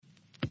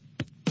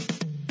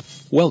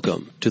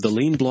Welcome to the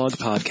Lean Blog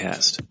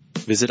Podcast.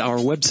 Visit our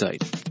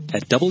website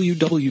at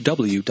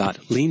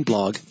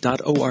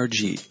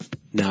www.leanblog.org.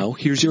 Now,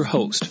 here's your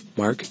host,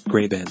 Mark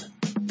Graban.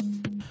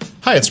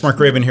 Hi, it's Mark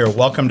Graban here.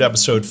 Welcome to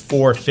episode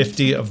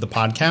 450 of the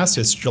podcast.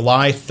 It's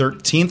July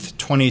 13th,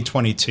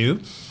 2022.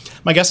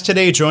 My guest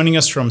today, joining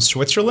us from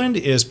Switzerland,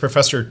 is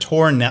Professor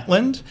Tor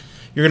Netland.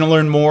 You're going to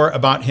learn more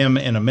about him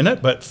in a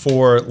minute, but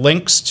for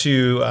links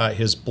to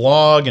his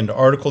blog and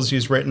articles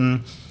he's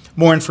written,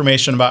 more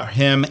information about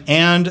him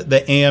and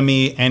the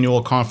AME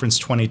Annual Conference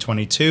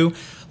 2022,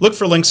 look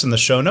for links in the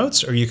show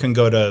notes, or you can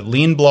go to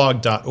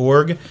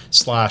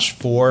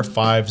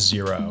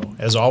leanblog.org/450.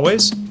 As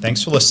always,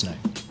 thanks for listening.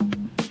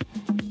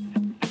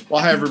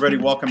 Well, hi, everybody.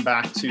 Welcome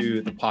back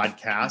to the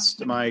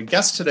podcast. My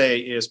guest today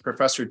is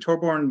Professor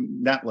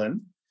Torbjørn Netland.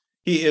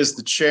 He is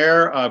the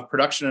chair of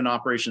Production and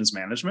Operations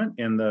Management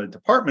in the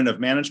Department of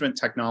Management,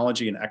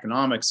 Technology, and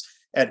Economics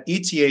at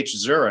ETH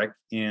Zurich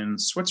in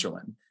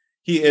Switzerland.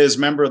 He is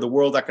member of the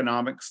World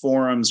Economic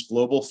Forum's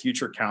Global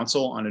Future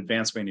Council on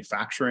Advanced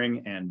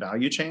Manufacturing and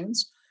Value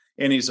Chains,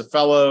 and he's a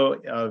fellow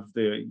of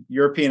the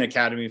European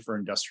Academy for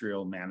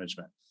Industrial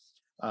Management.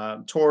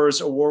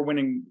 Tor's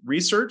award-winning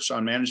research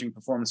on managing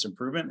performance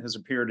improvement has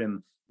appeared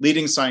in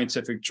leading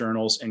scientific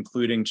journals,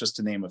 including, just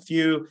to name a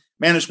few,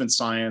 Management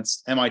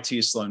Science,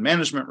 MIT Sloan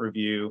Management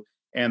Review,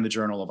 and the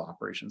Journal of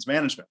Operations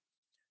Management.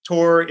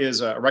 Tor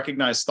is a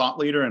recognized thought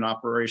leader in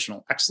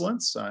operational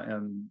excellence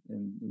and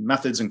in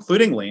methods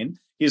including Lean.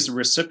 He's the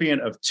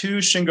recipient of 2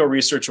 Shingo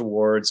Research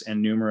Awards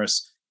and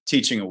numerous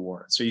teaching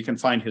awards. So you can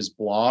find his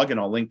blog, and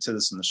I'll link to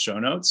this in the show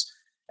notes,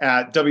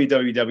 at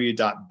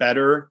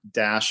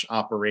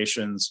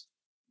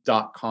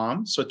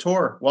www.better-operations.com. So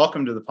Tor,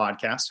 welcome to the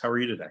podcast. How are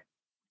you today?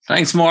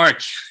 Thanks, Mark.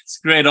 It's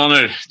a great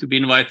honor to be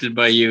invited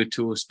by you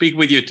to speak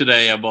with you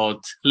today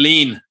about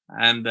Lean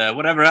and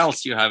whatever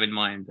else you have in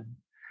mind.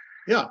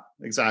 Yeah,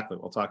 exactly.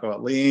 We'll talk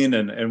about Lean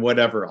and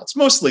whatever else,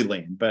 mostly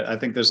Lean, but I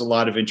think there's a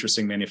lot of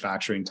interesting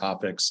manufacturing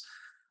topics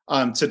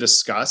to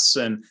discuss.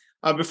 And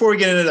before we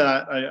get into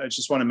that, I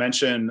just want to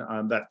mention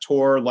that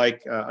Tor,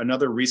 like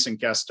another recent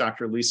guest,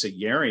 Dr. Lisa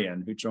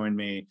Yerian, who joined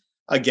me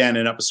again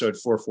in episode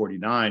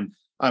 449,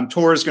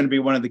 Tor is going to be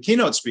one of the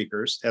keynote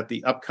speakers at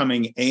the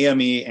upcoming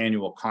AME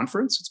Annual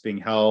Conference. It's being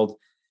held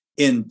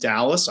in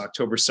Dallas,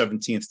 October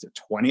 17th to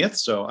 20th.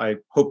 So I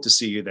hope to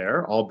see you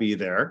there. I'll be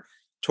there.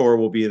 Tor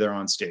will be there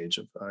on stage.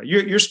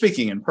 You're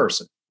speaking in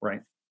person,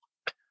 right?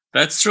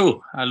 That's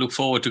true. I look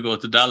forward to go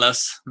to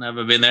Dallas.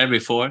 Never been there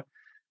before.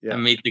 Yeah.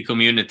 And meet the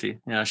community.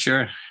 Yeah,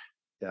 sure.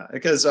 Yeah,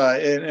 because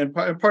and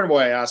part of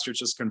why I asked her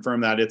just confirm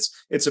that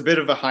it's a bit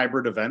of a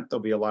hybrid event.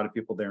 There'll be a lot of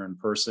people there in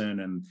person,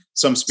 and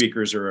some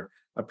speakers are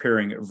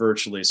appearing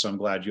virtually. So I'm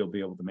glad you'll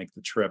be able to make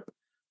the trip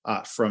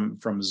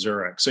from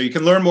Zurich. So you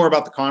can learn more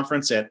about the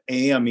conference at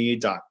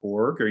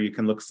ame.org, or you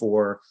can look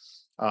for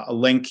a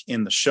link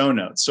in the show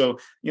notes. So,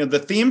 the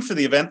theme for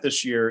the event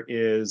this year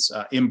is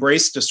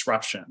embrace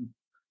disruption.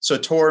 So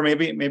Tor,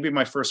 maybe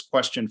my first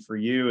question for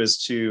you is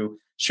to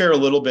share a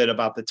little bit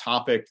about the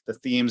topic, the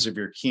themes of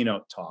your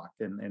keynote talk,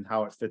 and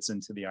how it fits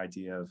into the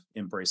idea of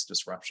embrace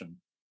disruption.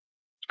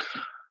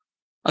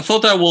 I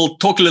thought I will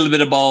talk a little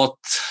bit about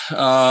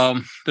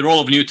the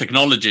role of new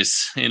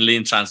technologies in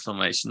Lean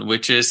transformation,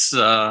 which is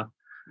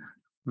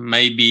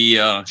maybe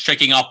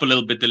shaking up a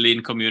little bit the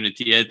Lean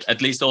community,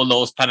 at least all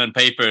those pen and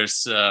paper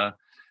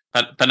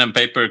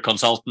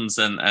consultants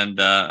and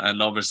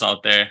lovers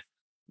out there.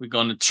 We're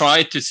going to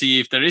try to see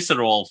if there is a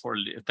role for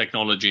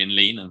technology in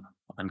Lean,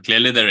 and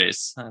clearly there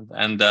is,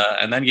 and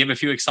then give a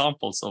few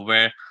examples of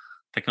where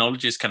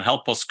technologies can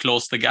help us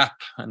close the gap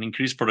and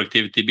increase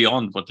productivity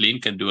beyond what Lean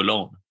can do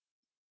alone.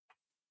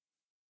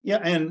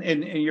 Yeah,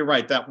 and you're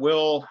right.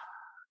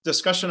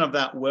 Discussion of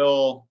that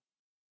will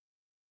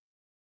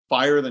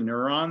fire the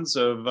neurons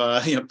of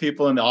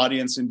people in the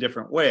audience in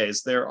different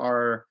ways. There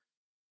are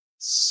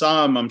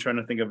some, I'm trying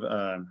to think of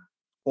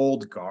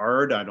old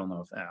guard. I don't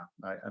know if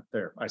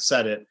I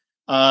said it.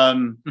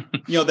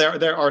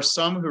 There are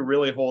some who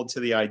really hold to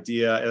the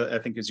idea, I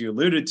think, as you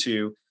alluded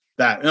to,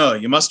 that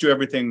you must do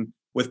everything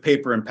with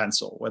paper and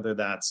pencil, whether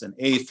that's an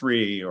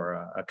A3 or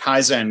a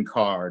Kaizen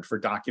card for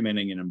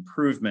documenting an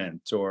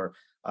improvement, or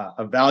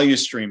a value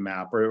stream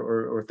map,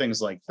 or things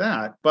like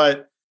that.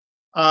 But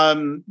I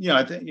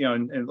think,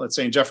 and let's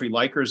say in Jeffrey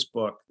Liker's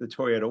book, The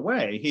Toyota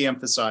Way, he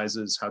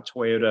emphasizes how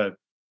Toyota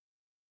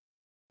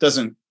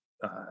doesn't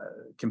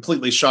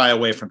completely shy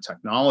away from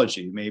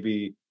technology.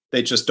 Maybe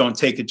they just don't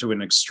take it to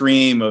an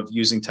extreme of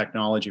using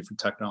technology for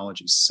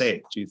technology's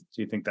sake. Do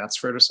you think that's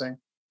fair to say?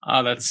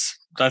 That's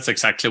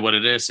exactly what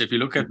it is. If you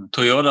look at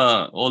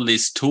Toyota, all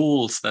these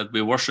tools that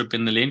we worship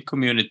in the Lean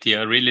community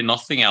are really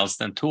nothing else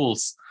than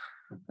tools.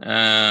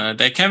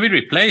 They can be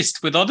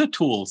replaced with other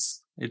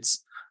tools.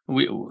 It's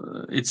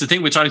the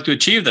thing we're trying to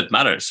achieve that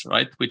matters,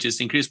 right? Which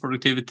is increased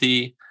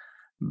productivity,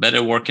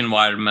 better work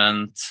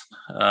environment,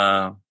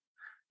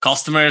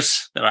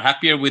 customers that are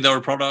happier with our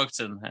products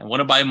and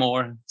want to buy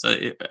more.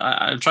 So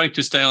I'm trying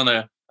to stay on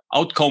a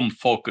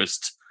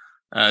outcome-focused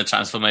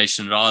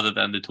transformation rather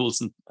than the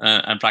tools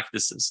and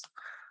practices.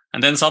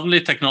 And then suddenly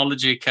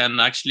technology can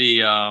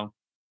actually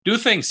do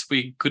things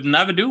we could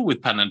never do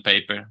with pen and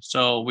paper.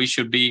 So we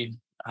should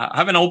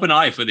have an open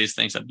eye for these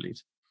things, I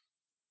believe.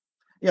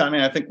 Yeah, I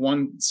mean, I think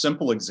one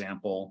simple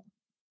example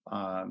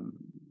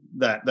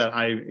that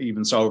I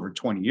even saw over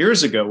 20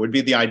 years ago would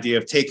be the idea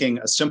of taking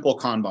a simple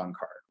Kanban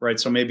card, right?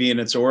 So maybe in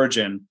its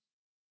origin,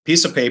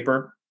 piece of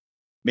paper,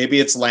 maybe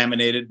it's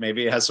laminated,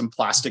 maybe it has some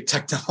plastic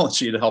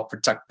technology to help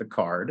protect the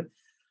card.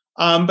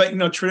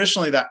 But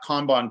traditionally that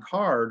Kanban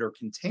card or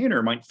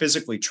container might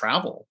physically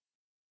travel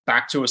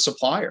back to a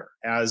supplier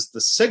as the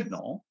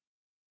signal.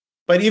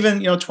 But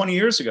even 20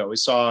 years ago, we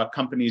saw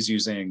companies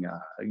using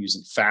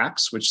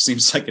fax, which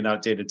seems like an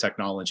outdated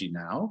technology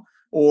now,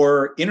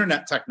 or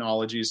internet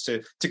technologies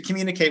to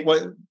communicate.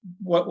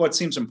 What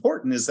seems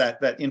important is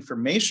that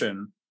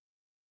information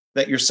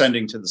that you're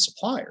sending to the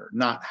supplier,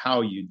 not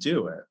how you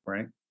do it,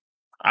 right?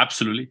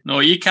 Absolutely. No,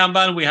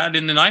 eKanban we had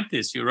in the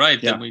 90s. You're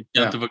right. Yeah, And we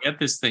tend to forget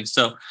these things.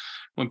 So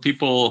when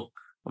people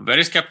are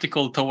very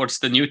skeptical towards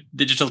the new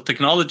digital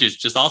technologies,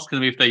 just ask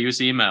them if they use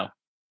email.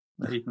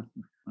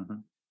 Mm-hmm.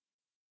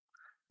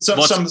 So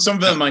some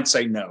of them might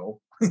say no.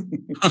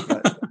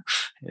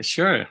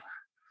 Sure.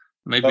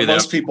 Maybe but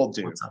most people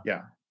do.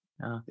 Yeah.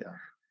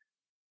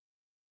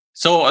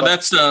 So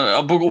that's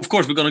of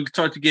course we're going to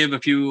try to give a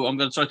few. I'm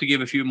going to try to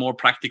give a few more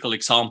practical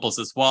examples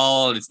as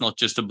well. It's not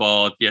just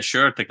about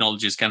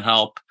technologies can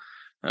help.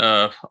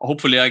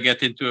 Hopefully, I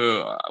get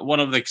into one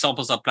of the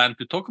examples I plan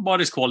to talk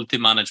about is quality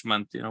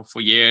management.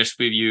 For years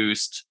we've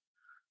used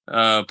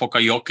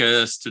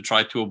Pokayokes to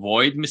try to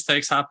avoid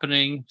mistakes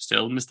happening.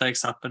 Still,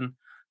 mistakes happen.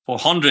 For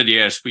 100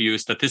 years, we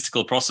use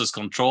statistical process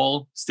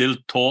control, still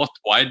taught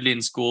widely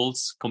in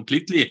schools,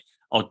 completely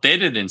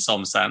outdated in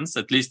some sense,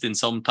 at least in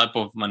some type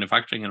of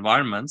manufacturing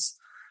environments.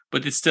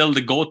 But it's still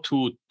the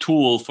go-to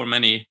tool for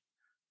many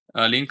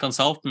lean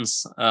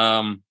consultants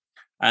and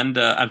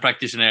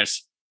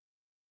practitioners.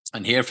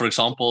 And here, for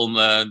example,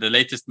 the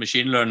latest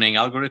machine learning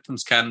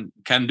algorithms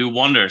can do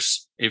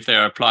wonders if they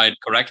are applied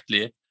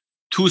correctly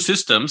to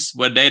systems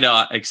where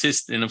data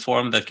exists in a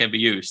form that can be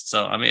used.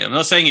 So, I mean, I'm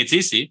not saying it's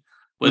easy,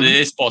 but it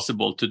is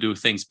possible to do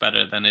things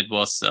better than it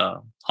was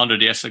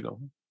 100 years ago.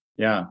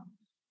 Yeah.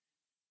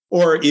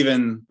 Or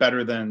even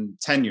better than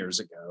 10 years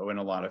ago in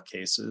a lot of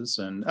cases.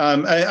 And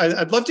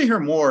I'd love to hear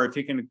more if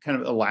you can kind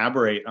of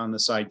elaborate on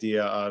this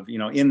idea of,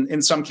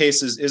 in some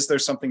cases, is there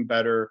something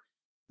better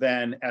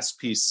than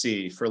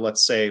SPC for,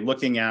 let's say,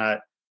 looking at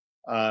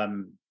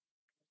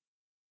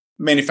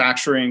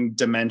manufacturing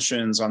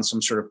dimensions on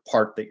some sort of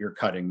part that you're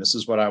cutting? This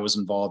is what I was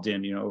involved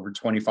in, over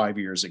 25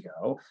 years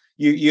ago.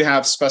 You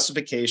have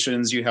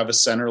specifications, you have a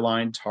center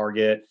line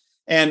target,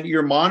 and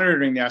you're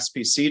monitoring the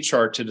SPC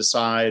chart to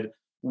decide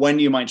when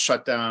you might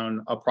shut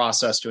down a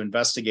process to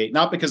investigate,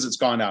 not because it's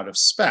gone out of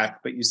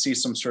spec, but you see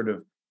some sort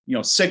of,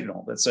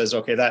 signal that says,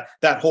 okay,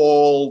 that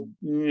hole,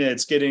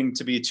 it's getting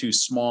to be too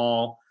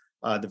small.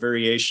 The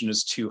variation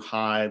is too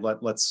high.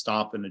 Let's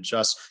stop and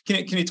adjust.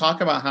 Can you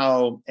talk about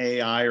how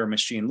AI or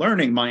machine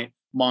learning might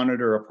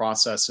monitor a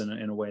process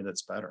in a way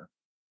that's better?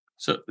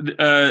 So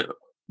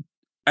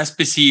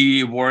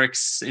SPC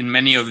works in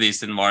many of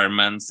these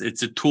environments.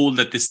 It's a tool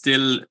that is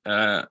still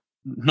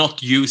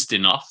not used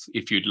enough,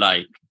 if you'd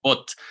like.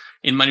 But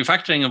in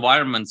manufacturing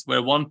environments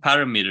where one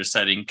parameter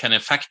setting can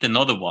affect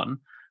another one,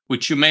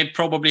 which you may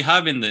probably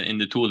have in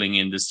the tooling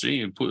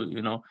industry,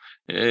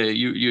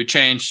 you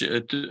change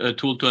a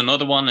tool to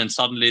another one, and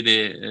suddenly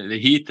the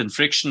heat and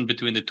friction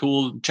between the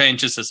tool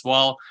changes as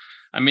well.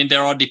 I mean,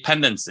 there are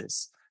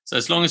dependencies. So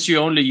as long as you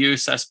only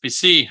use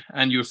SPC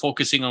and you're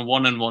focusing on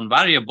one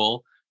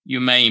variable, you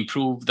may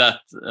improve that.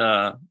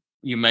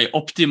 You may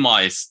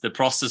optimize the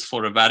process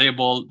for a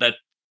variable that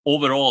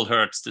overall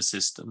hurts the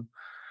system.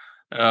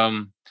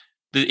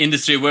 The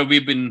industry where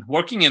we've been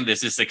working in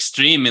this is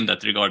extreme in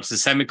that regard. It's the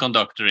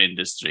semiconductor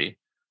industry.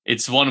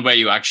 It's one where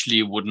you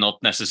actually would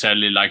not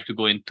necessarily like to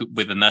go into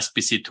with an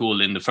SPC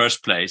tool in the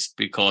first place,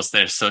 because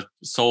there's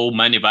so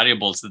many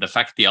variables that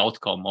affect the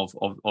outcome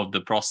of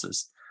the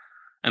process.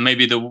 And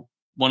maybe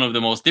one of the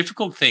most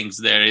difficult things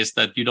there is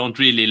that you don't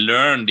really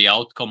learn the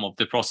outcome of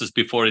the process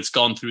before it's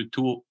gone through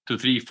 200 to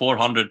 300,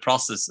 400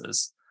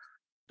 processes.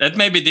 That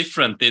may be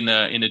different in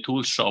a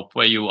tool shop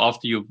where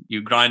after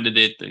you grinded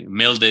it,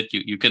 milled it,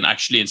 you can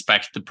actually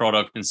inspect the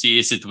product and see,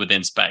 is it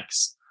within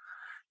specs.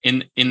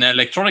 In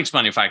electronics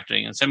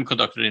manufacturing and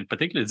semiconductor in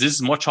particular, this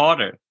is much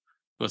harder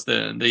because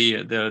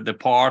the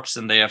parts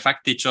and they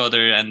affect each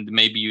other, and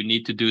maybe you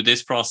need to do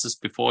this process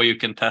before you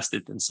can test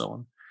it and so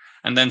on.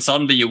 And then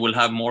suddenly you will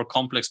have more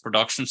complex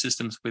production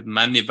systems with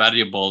many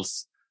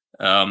variables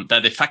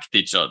that affect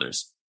each other.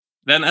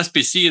 Then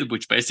SPC,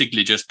 which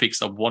basically just picks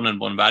up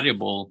one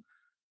variable,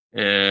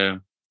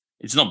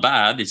 it's not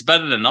bad. It's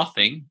better than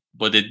nothing,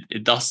 but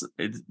it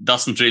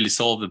doesn't really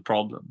solve the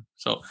problem.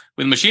 So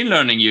with machine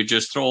learning, you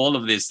just throw all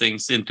of these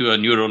things into a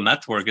neural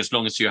network as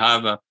long as you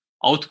have an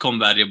outcome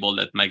variable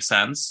that makes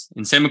sense.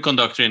 In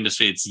semiconductor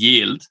industry, it's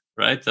yield,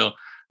 right? So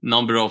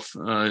number of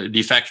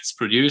defects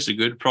produced, a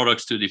good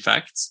products to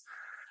defects.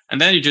 And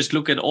then you just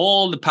look at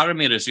all the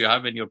parameters you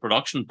have in your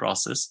production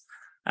process,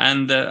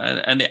 and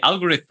the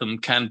algorithm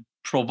can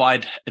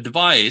provide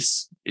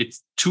advice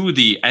it's to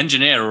the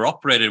engineer or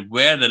operator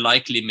where the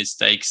likely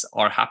mistakes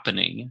are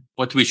happening,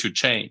 what we should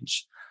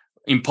change.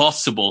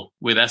 Impossible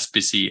with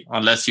SPC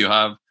unless you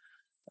have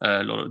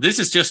a lot of. This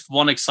is just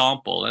one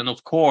example. And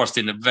of course,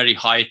 in a very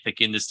high-tech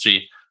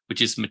industry,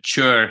 which is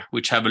mature,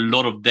 which have a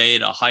lot of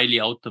data, highly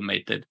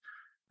automated.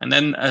 And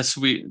then as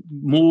we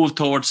move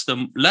towards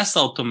the less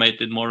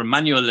automated, more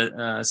manual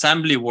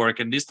assembly work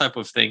and these type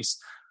of things,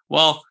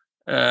 well,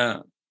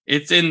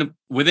 it's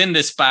within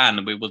the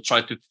span, we will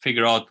try to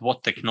figure out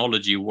what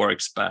technology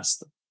works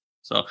best.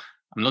 So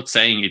I'm not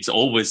saying it's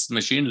always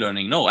machine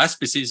learning. No,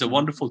 SPC is a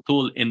wonderful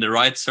tool in the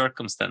right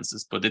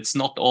circumstances, but it's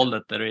not all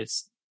that there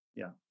is.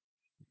 Yeah.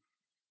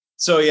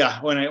 So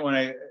yeah, when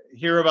I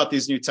hear about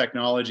these new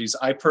technologies,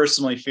 I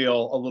personally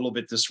feel a little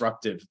bit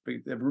disrupted.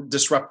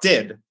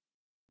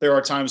 There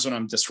are times when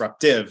I'm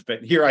disruptive,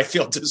 but here I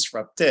feel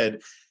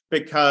disrupted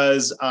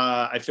because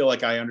I feel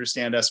like I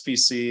understand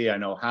SPC. I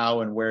know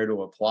how and where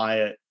to apply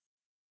it.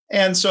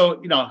 And so,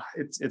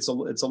 it's a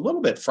little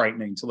bit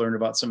frightening to learn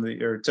about some of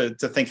the, or to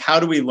think, how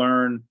do we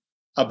learn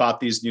about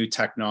these new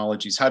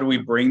technologies? How do we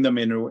bring them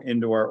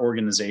into our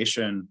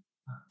organization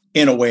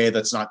in a way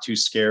that's not too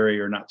scary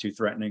or not too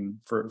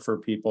threatening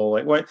for people?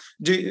 Like,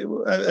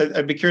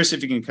 I'd be curious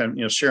if you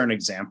can share an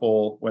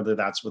example, whether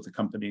that's with a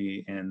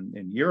company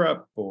in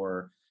Europe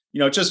or,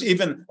 just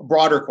even a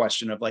broader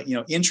question of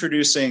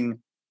introducing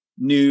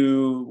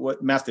new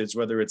methods,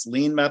 whether it's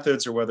lean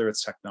methods or whether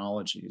it's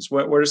technologies.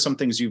 What are some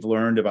things you've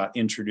learned about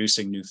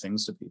introducing new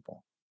things to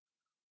people?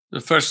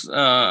 First,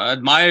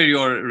 admire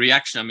your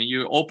reaction. I mean,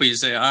 you open, you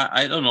say,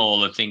 I don't know all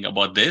the thing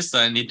about this.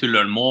 I need to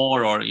learn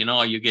more, or,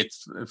 you get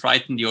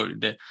frightened.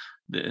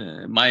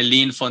 My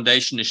lean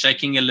foundation is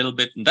shaking a little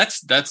bit. And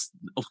that's,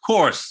 of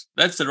course,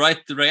 that's the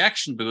right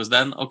reaction, because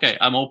then, okay,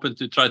 I'm open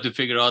to try to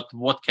figure out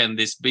what can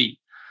this be.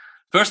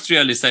 First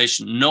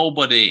realization,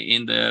 nobody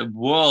in the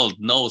world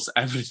knows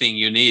everything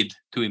you need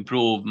to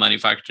improve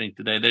manufacturing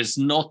today. There's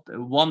not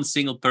one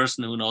single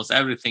person who knows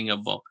everything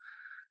about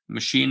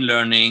machine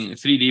learning,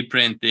 3D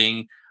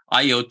printing,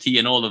 IoT,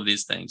 and all of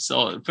these things.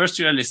 So first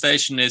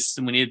realization is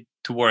we need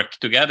to work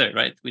together,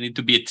 right? We need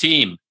to be a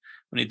team.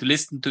 We need to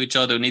listen to each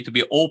other. We need to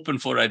be open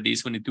for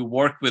ideas. We need to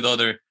work with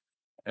other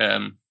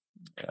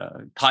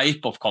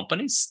type of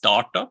companies,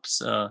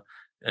 startups,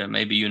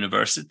 maybe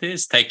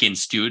universities, take in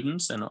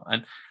students,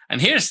 and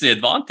here's the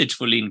advantage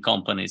for lean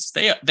companies.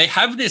 They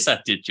have this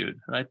attitude,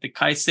 right? The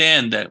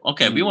Kaizen,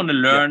 we want to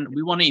learn,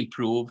 we want to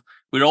improve.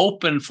 We're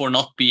open for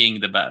not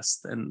being the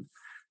best. And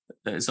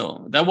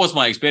so that was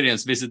my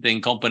experience visiting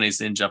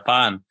companies in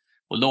Japan.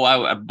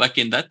 Although back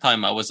in that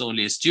time, I was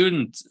only a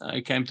student,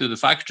 I came to the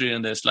factory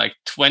and there's like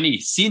 20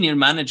 senior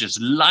managers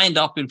lined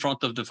up in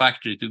front of the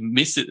factory to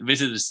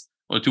visit us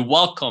or to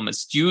welcome a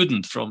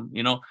student from,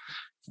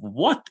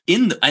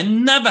 I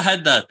never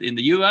had that in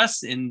the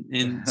US,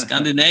 in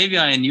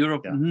Scandinavia, in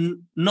Europe,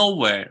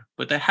 nowhere.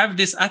 But they have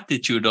this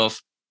attitude of,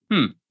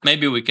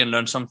 maybe we can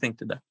learn something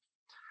today.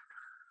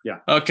 Yeah.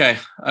 Okay.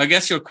 I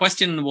guess your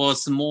question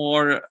was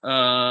more,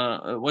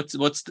 how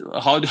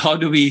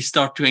do we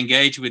start to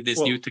engage with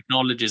these new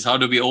technologies? How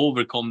do we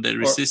overcome the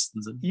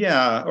resistance?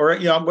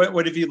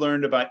 What have you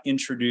learned about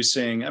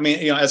introducing? I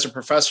mean, as a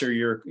professor,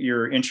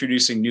 you're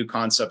introducing new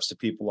concepts to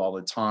people all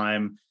the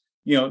time.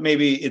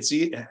 Maybe it's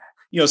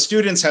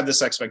students have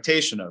this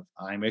expectation of,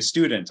 I'm a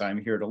student,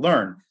 I'm here to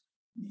learn.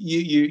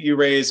 You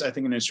raise, I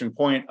think, an interesting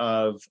point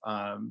of,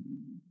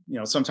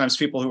 sometimes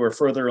people who are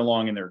further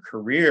along in their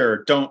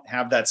career don't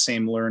have that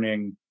same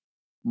learning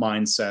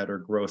mindset or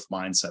growth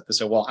mindset. They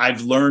say, well,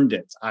 I've learned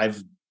it.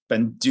 I've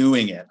been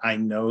doing it. I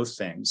know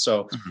things.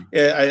 So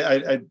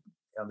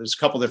there's a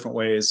couple different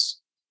ways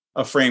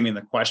of framing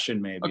the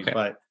question maybe,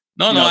 but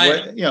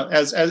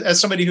as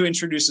somebody who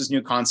introduces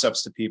new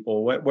concepts to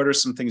people, what are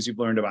some things you've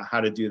learned about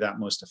how to do that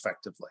most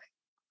effectively?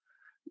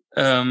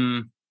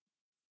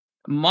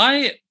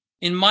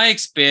 In my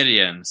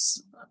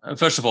experience,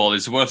 first of all,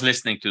 it's worth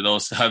listening to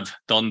those who have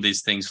done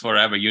these things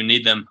forever. You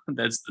need them.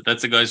 That's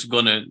the guys who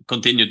are going to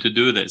continue to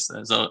do this.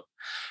 So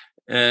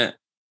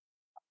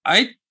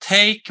I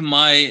take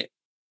my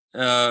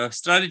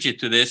strategy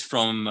to this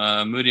from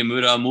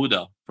Murimura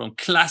Muda, from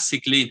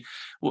classic lean.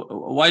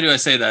 Why do I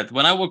say that?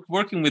 When I was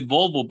working with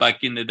Volvo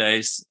back in the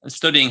days,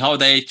 studying how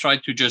they try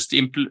to just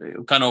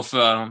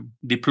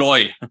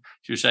deploy,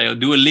 you say, or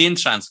do a lean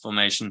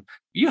transformation,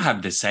 you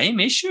have the same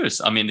issues.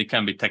 I mean, it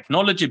can be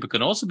technology, but it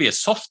can also be a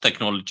soft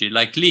technology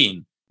like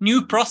lean,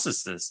 new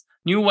processes,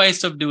 new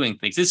ways of doing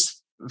things.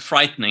 It's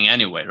frightening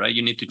anyway, right?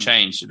 You need to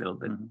change a little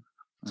bit.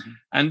 Mm-hmm.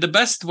 And the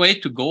best way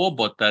to go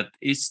about that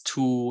is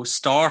to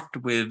start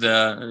with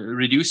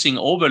reducing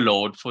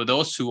overload for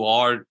those who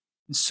are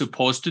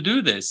supposed to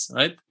do this,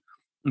 right,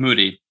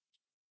 Muri?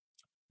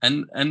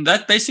 And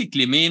that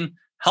basically means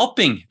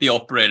helping the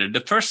operator.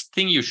 The first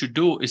thing you should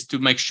do is to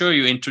make sure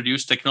you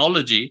introduce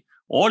technology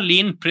or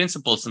lean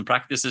principles and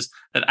practices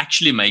that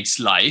actually makes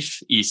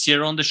life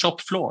easier on the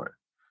shop floor.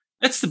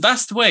 That's the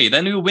best way.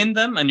 Then you win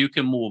them and you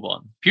can move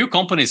on. Few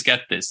companies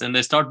get this and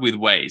they start with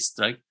waste,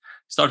 right?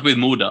 Start with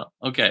Muda.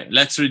 Okay,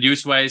 let's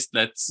reduce waste.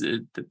 Let's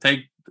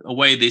take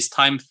away these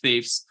time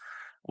thieves,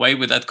 away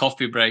with that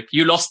coffee break,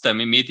 you lost them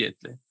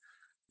immediately.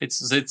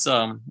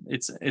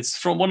 It's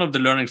from one of the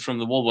learnings from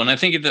the World War. And I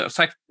think in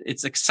fact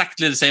it's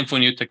exactly the same for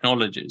new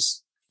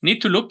technologies. You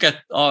need to look at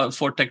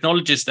for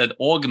technologies that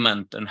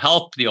augment and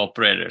help the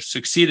operators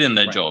succeed in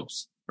their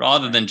jobs,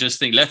 rather than just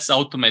think, let's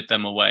automate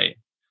them away.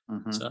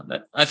 Mm-hmm. So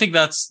I think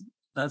that's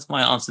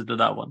my answer to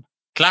that one.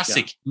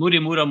 Classic. Muri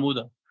mura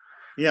muda.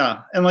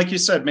 Yeah. And like you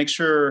said, make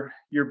sure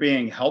you're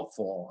being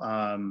helpful.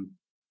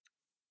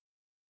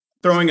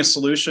 Throwing a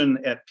solution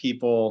at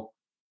people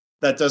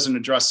that doesn't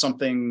address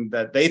something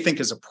that they think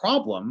is a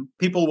problem,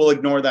 people will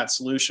ignore that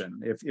solution.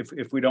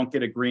 If we don't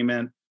get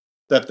agreement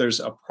that there's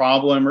a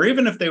problem, or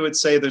even if they would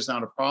say there's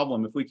not a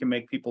problem, if we can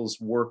make people's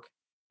work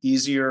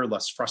easier,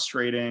 less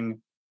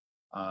frustrating,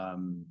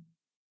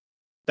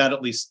 that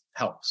at least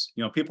helps.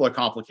 People are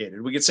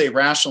complicated. We could say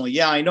rationally,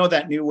 yeah, I know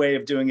that new way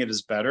of doing it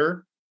is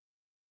better,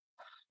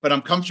 but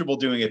I'm comfortable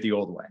doing it the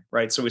old way,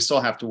 right? So we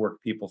still have to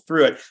work people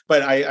through it.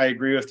 But I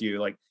agree with you,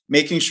 like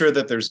making sure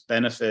that there's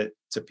benefit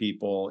to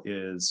people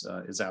is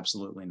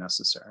absolutely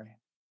necessary.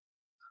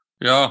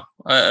 Yeah,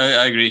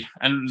 I agree.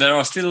 And there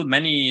are still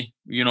many,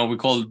 we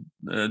call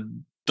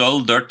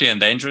dull, dirty,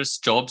 and dangerous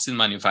jobs in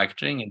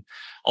manufacturing, and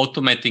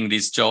automating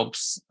these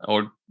jobs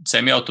or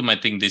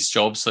semi-automating these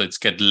jobs so it's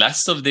get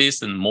less of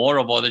this and more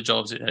of other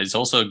jobs is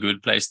also a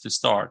good place to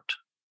start.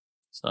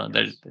 So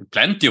there's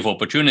plenty of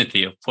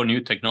opportunity for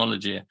new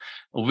technology,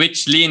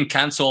 which Lean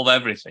can't solve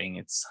everything.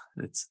 It's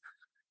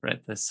right.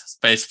 There's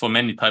space for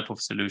many type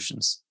of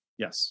solutions.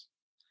 Yes.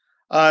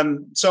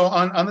 So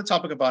on the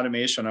topic of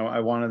automation, I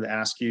wanted to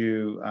ask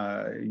you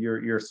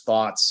your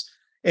thoughts.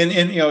 And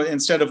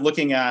instead of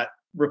looking at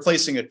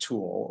replacing a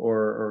tool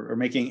or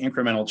making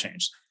incremental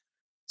change,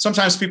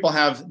 sometimes people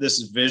have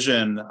this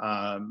vision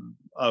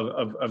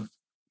of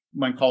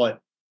might call it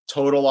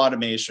total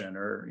automation,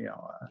 or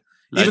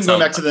even going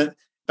back to the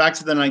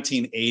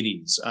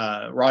 1980s.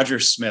 Roger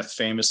Smith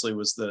famously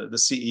was the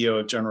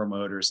CEO of General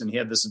Motors, and he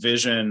had this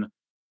vision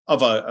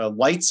of a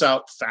lights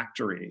out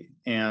factory.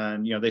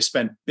 And, they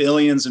spent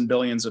billions and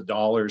billions of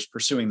dollars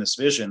pursuing this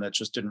vision that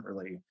just didn't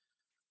really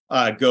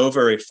go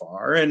very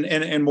far. And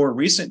in more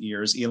recent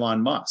years,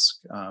 Elon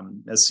Musk,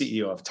 as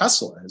CEO of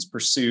Tesla, has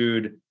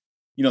pursued,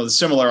 the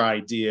similar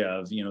idea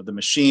of, the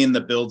machine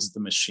that builds the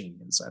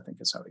machines, I think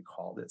is how he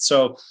called it.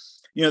 So,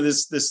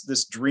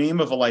 this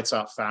dream of a lights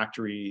out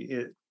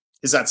factory,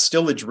 is that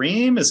still a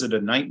dream? Is it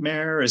a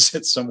nightmare? Is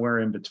it somewhere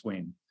in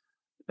between?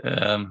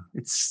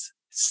 It's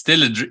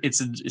still a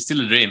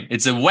dream.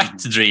 It's a wet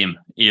dream,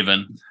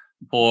 even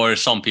for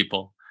some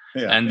people.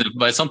 Yeah. And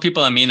by some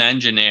people, I mean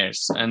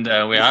engineers. And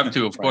we have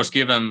to, of course,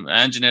 give them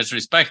engineers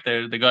respect.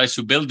 They're the guys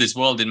who build this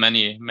world in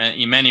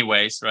many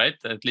ways, right?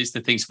 At least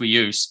the things we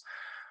use.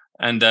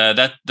 And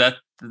that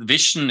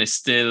vision is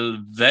still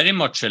very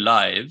much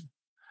alive.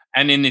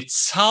 And in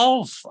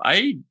itself,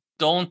 I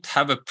don't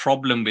have a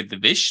problem with the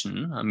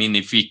vision. I mean,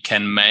 if we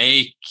can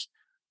make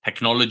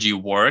technology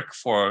work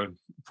for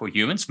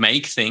humans,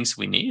 make things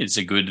we need, it's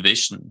a good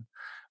vision.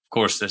 Of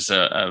course, there's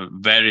a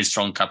very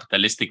strong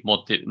capitalistic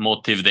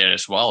motive there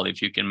as well.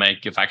 If you can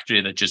make a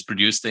factory that just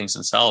produces things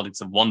and sell, it's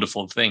a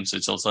wonderful thing. So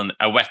it's also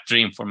a wet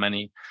dream for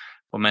many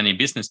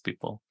business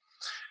people.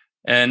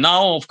 And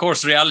now, of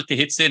course, reality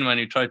hits in when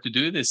you try to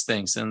do these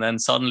things. And then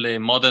suddenly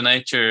Mother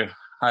Nature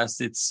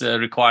has its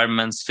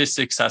requirements,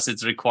 physics has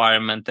its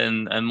requirement,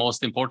 and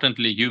most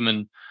importantly,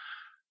 human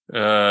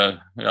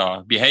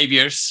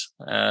behaviors,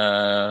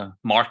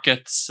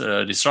 markets,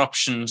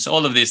 disruptions,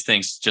 all of these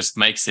things just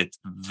makes it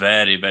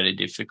very, very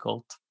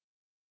difficult.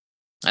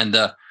 And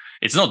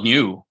it's not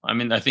new. I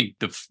mean, I think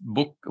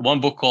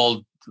one book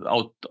called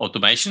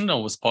Automation that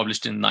was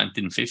published in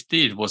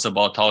 1950, it was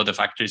about how the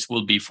factories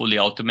will be fully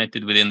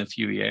automated within a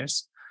few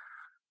years.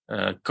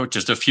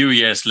 Just a few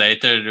years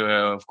later,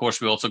 of course,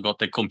 we also got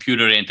the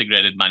computer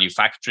integrated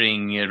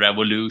manufacturing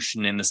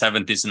revolution in the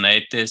 70s and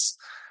 80s.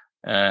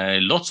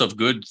 Lots of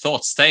good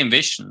thoughts, same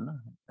vision.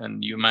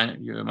 And you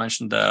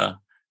mentioned the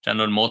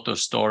General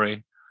Motors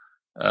story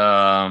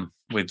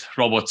with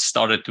robots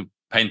started to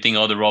painting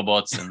other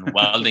robots and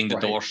welding the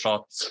door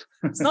shut.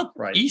 It's not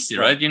easy,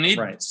 right? You need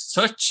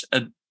such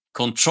a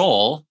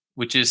control,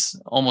 which is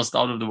almost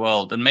out of the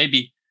world, and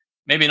maybe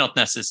not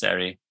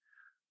necessary.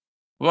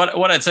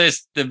 What I'd say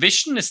is the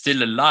vision is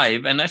still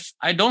alive, and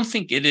I don't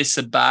think it is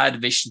a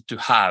bad vision to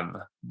have,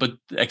 but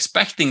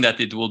expecting that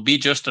it will be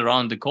just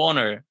around the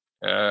corner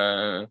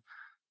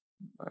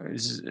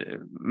is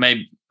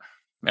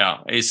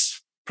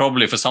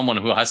probably for someone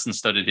who hasn't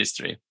studied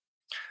history.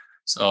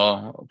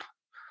 So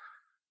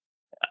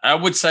I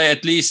would say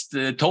at least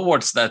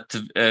towards that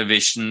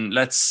vision,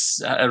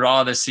 let's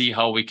rather see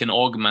how we can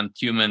augment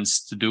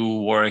humans to do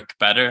work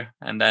better.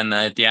 And then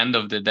at the end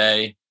of the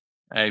day,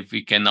 if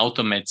we can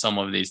automate some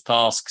of these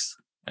tasks,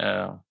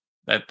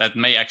 that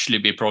may actually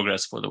be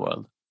progress for the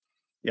world.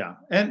 Yeah.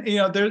 And,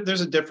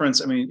 there's a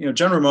difference. I mean,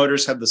 General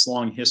Motors had this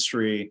long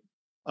history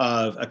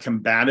of a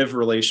combative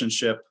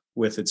relationship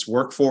with its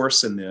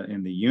workforce in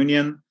the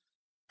union.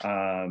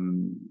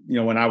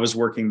 When I was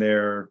working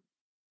there,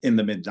 in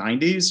the mid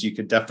 90s. You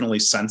could definitely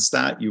sense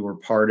that you were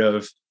part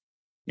of,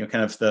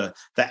 kind of the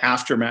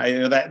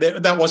aftermath.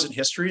 That wasn't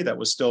history. That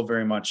was still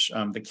very much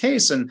the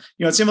case. And,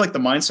 it seemed like the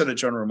mindset at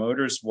General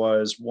Motors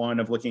was one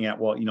of looking at,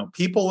 well,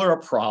 people are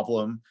a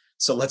problem,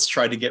 so let's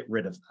try to get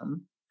rid of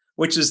them,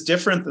 which is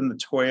different than the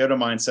Toyota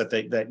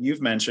mindset that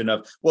you've mentioned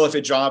of, well, if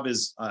a job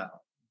is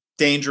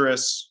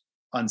dangerous,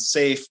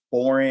 unsafe,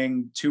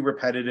 boring, too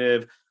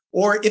repetitive,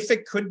 or if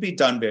it could be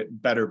done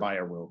better by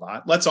a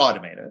robot, let's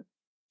automate it.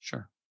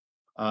 Sure.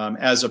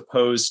 As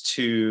opposed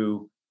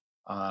to,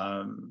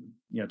 I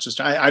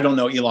don't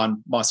know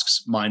Elon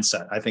Musk's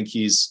mindset. I think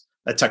he's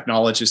a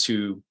technologist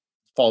who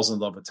falls in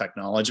love with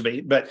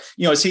technology. But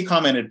as he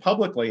commented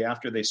publicly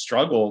after they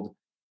struggled,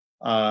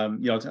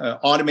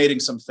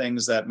 automating some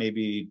things that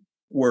maybe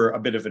were a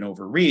bit of an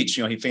overreach.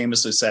 He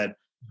famously said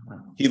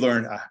he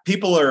learned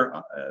people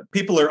are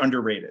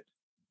underrated.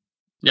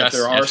 Yes,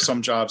 there are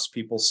some jobs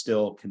people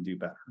still can do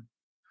better.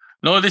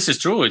 No, this is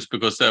true. It's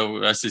because,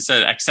 as you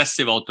said,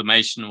 excessive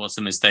automation was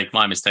a mistake,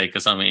 my mistake, or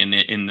something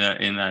in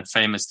that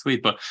famous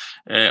tweet. But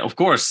of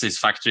course, these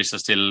factories are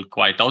still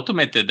quite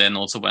automated, and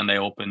also when they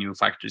open new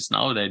factories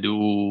now, they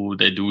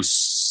do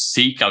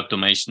seek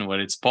automation where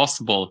it's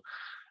possible.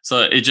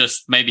 So it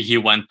just maybe he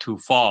went too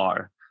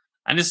far,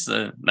 and it's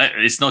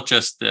not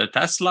just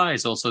Tesla;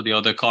 it's also the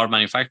other car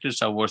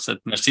manufacturers. I was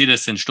at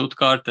Mercedes in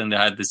Stuttgart, and they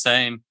had the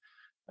same.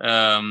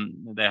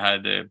 They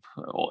had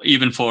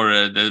even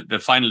for the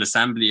final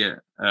assembly,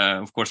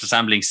 of course,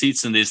 assembling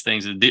seats and these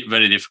things is a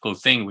very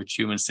difficult thing, which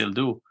humans still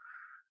do.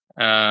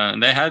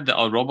 They had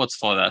robots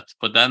for that,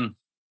 but then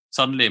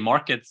suddenly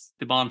market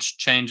demand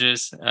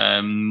changes,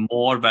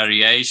 more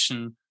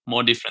variation,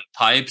 more different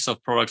types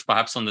of products,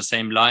 perhaps on the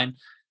same line.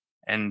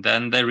 And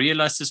then they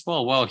realized as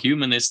well,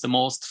 human is the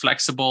most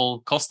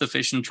flexible,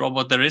 cost-efficient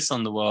robot there is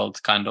on the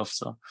world, kind of.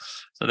 So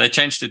they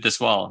changed it as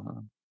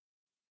well,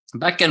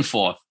 back and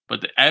forth.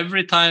 But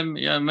every time,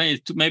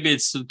 maybe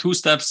it's 2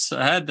 steps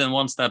ahead and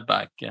 1 step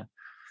back. Yeah.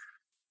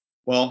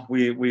 Well,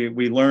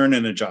 we learn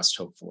and adjust,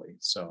 hopefully.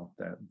 So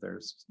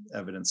there's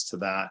evidence to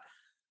that.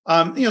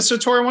 So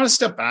Tori, I want to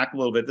step back a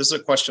little bit. This is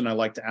a question I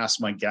like to ask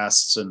my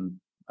guests, and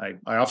I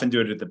often do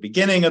it at the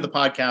beginning of the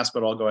podcast,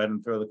 but I'll go ahead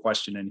and throw the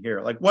question in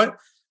here. Like,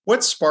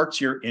 what sparked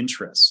your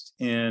interest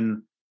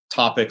in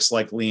topics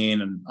like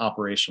lean and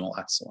operational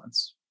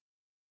excellence?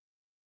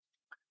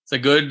 It's a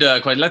good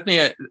question. Let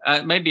me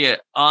maybe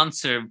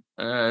answer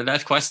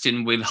that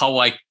question with how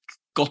I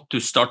got to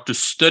start to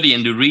study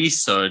and do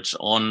research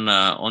on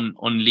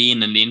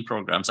lean and lean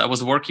programs. I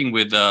was working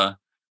with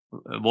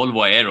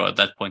Volvo Aero at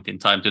that point in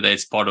time. Today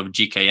it's part of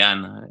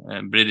GKN,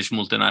 a British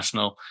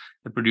multinational,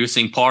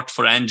 producing part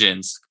for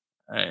engines,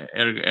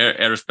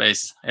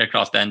 aerospace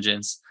aircraft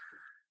engines.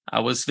 I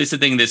was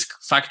visiting this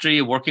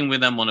factory, working with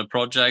them on a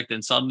project,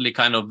 and suddenly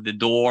kind of the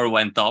door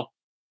went up,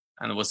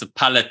 and it was a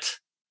pallet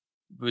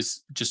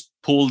was just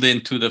pulled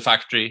into the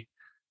factory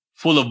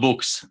full of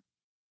books.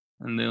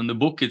 And on the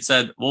book, it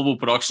said Volvo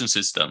Production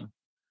System.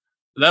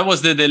 That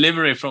was the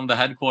delivery from the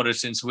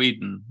headquarters in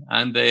Sweden.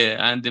 And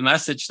the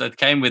message that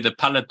came with the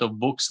pallet of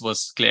books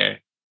was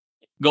clear.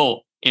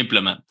 Go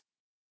implement.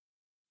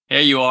 Here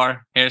you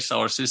are. Here's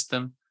our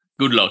system.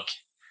 Good luck.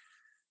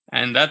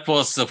 And that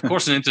was, of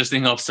course, an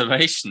interesting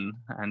observation.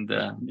 And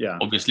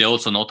obviously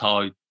also not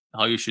how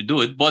you should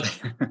do it. But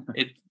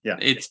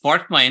it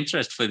sparked my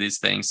interest for these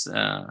things,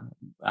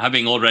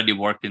 having already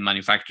worked in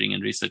manufacturing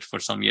and research for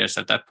some years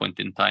at that point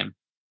in time.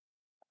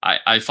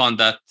 I found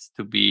that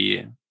to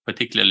be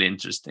particularly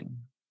interesting.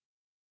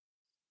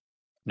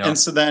 No. And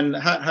so then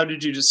how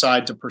did you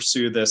decide to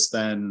pursue this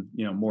then,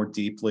 more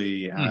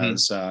deeply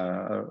as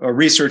a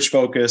research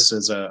focus,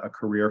 as a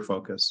career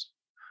focus?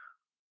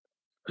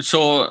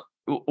 So,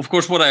 of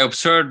course, what I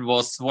observed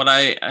was what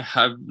I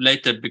have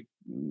later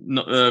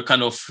learned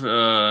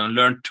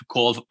to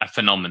call a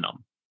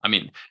phenomenon. I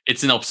mean,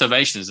 it's an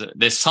observation.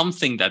 There's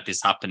something that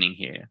is happening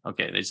here.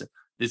 Okay,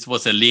 this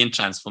was a lean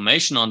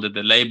transformation under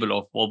the label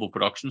of Volvo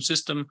Production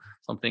System,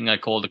 something I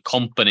call the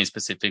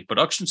company-specific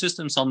production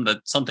system,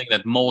 something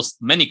that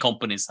many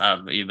companies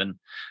have, even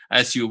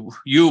as you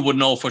would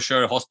know for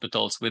sure,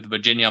 hospitals with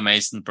Virginia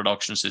Mason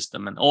production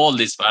system and all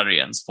these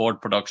variants, Ford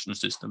production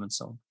system and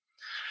so on.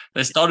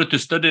 They started to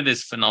study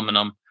this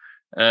phenomenon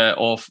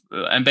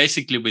and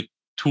basically with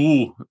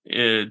two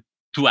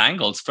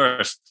angles.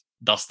 First,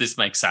 does this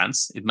make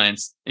sense? It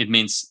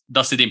means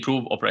does it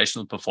improve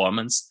operational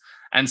performance?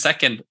 And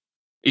second,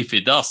 if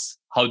it does,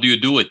 how do you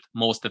do it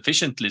most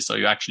efficiently so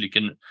you actually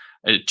can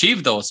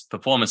achieve those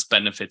performance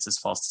benefits as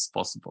fast as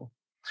possible?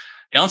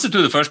 The answer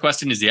to the first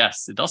question is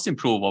yes, it does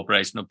improve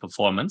operational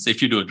performance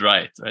if you do it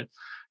right?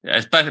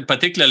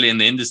 Particularly in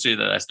the industry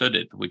that I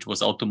studied, which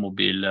was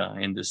automobile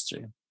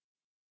industry.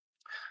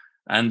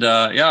 And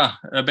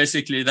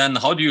basically then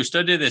how do you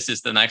study this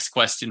is the next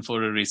question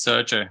for a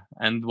researcher.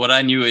 And what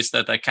I knew is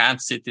that I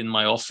can't sit in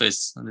my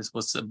office. And this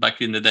was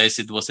back in the days,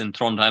 it was in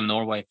Trondheim,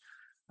 Norway.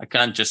 I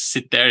can't just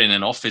sit there in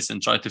an office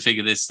and try to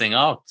figure this thing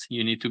out.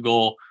 You need to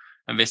go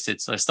and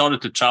visit. So I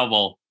started to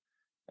travel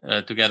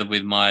together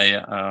with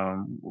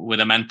with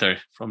a mentor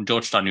from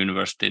Georgetown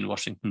University in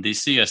Washington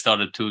D.C. I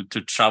started to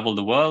travel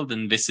the world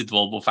and visit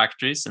Volvo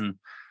factories, and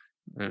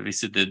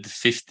visited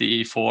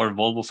 54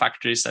 Volvo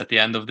factories at the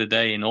end of the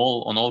day on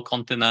all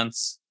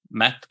continents.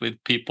 Met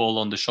with people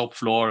on the shop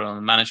floor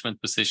on management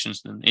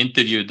positions and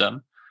interviewed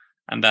them,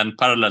 and then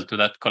parallel to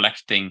that,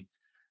 collecting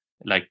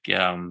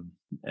Volvo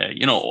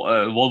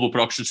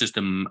Production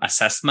System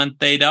assessment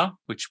data,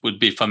 which would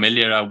be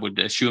familiar, I would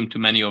assume, to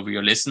many of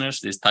your listeners.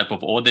 This type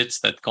of audits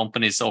that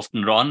companies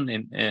often run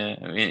in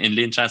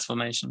lean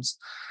transformations,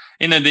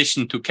 in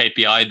addition to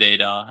KPI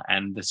data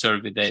and the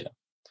survey data.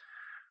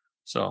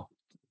 So.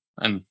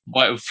 And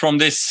from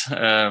this,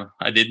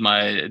 I did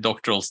my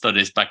doctoral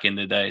studies back in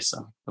the day,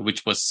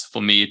 which was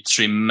for me a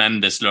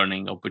tremendous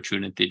learning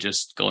opportunity,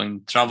 just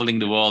traveling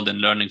the world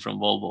and learning from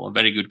Volvo, a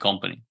very good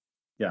company.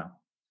 Yeah.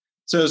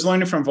 So I was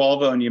learning from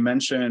Volvo, and you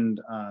mentioned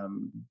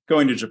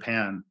going to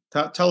Japan.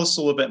 Tell us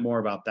a little bit more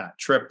about that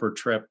trip or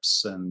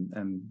trips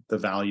and the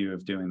value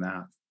of doing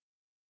that.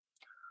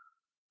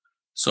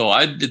 So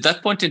at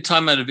that point in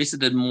time, I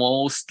visited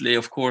mostly,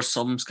 of course,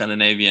 some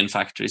Scandinavian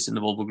factories in the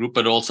Volvo Group,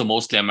 but also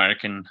mostly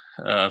American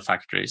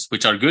factories,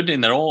 which are good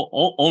in their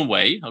own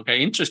way.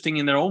 Okay, interesting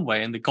in their own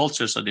way, and the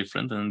cultures are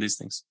different and these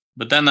things.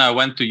 But then I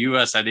went to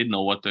US. I didn't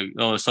know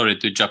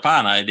to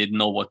Japan. I didn't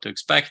know what to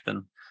expect.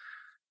 And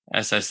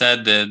as I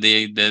said,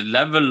 the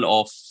level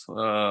of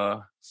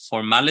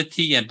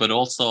formality but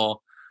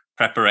also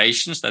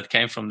preparations that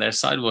came from their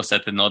side was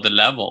at another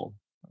level,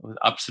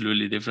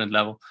 absolutely different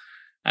level.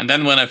 And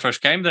then when I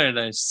first came there,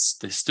 they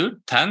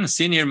stood 10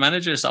 senior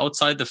managers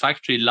outside the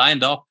factory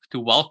lined up to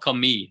welcome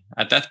me.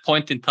 At that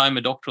point in time,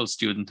 a doctoral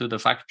student, to the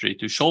factory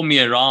to show me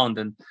around.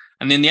 And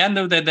in the end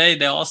of the day,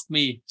 they asked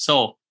me,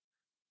 "So,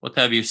 what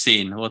have you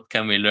seen? What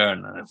can we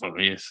learn?" And for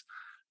me,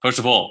 first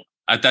of all,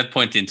 at that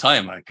point in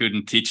time, I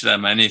couldn't teach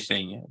them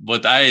anything,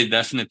 but I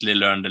definitely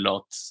learned a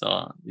lot.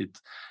 So it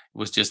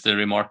was just a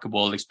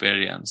remarkable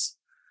experience.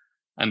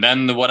 And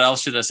then what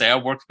else should I say? I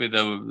worked with,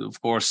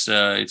 of course,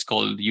 it's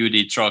called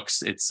UD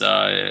Trucks. It's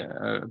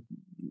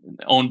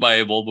owned by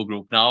a Volvo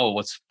Group now. It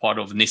was part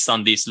of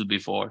Nissan Diesel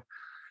before.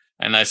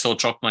 And I saw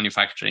truck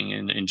manufacturing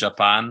in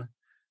Japan.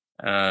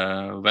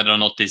 Whether or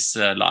not this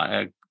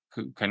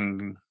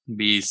can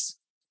be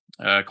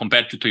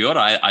compared to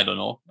Toyota, I don't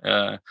know.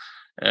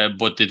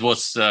 But it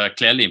was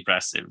clearly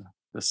impressive.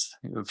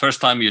 The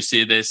first time you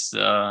see this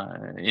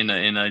in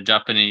a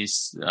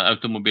Japanese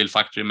automobile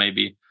factory,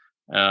 maybe.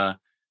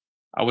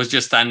 I was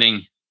just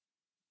standing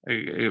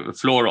a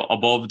floor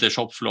above the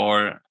shop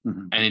floor,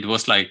 and it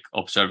was like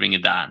observing a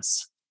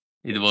dance.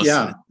 It was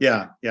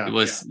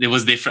It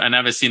was different. I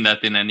never seen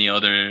that in any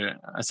other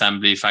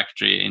assembly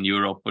factory in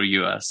Europe or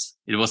US.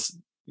 It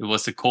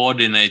was a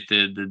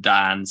coordinated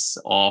dance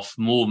of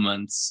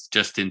movements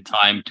just in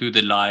time to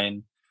the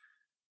line,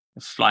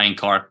 flying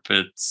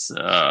carpets.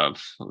 I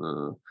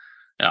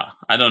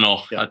don't know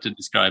how to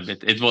describe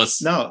it. It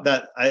was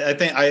I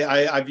think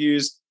I've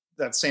used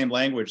that same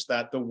language,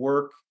 that the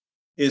work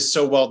is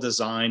so well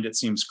designed, it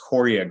seems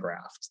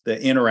choreographed. The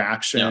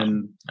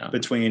interaction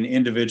between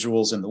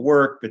individuals in the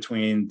work,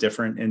 between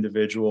different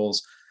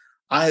individuals.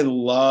 I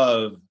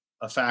love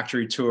a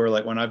factory tour,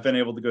 like when I've been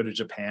able to go to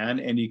Japan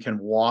and you can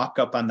walk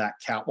up on that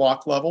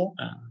catwalk level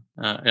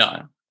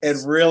and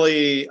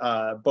really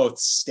both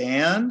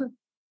stand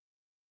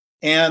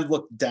and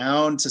look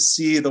down to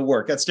see the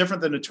work. That's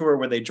different than a tour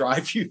where they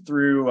drive you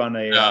through on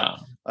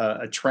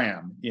a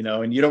tram,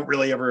 and you don't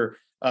really ever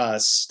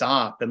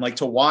stop, and like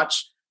to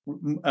watch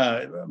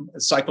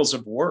cycles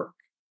of work,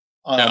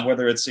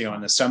 whether it's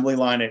an assembly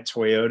line at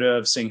Toyota,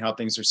 of seeing how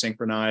things are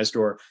synchronized,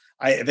 or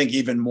I think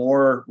even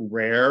more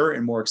rare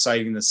and more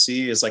exciting to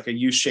see is like a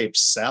U-shaped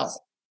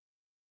cell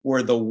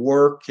where the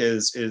work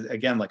is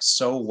again like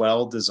so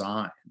well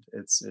designed.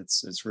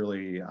 It's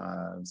really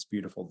it's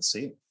beautiful to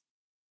see.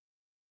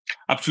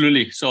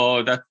 Absolutely.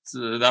 So that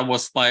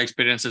was my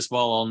experience as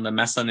well on the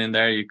mezzanine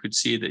there. You could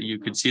see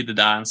the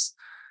dance.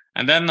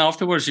 And then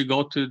afterwards, you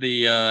go to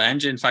the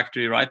engine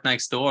factory right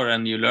next door,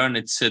 and you learn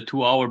it's a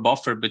 2-hour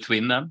buffer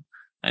between them.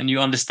 And you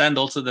understand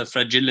also the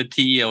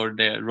fragility or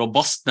the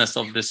robustness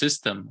of the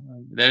system.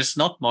 It's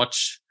not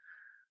much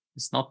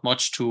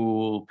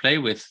to play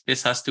with.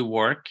 This has to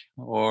work,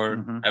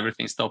 or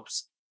everything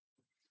stops.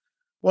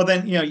 Well,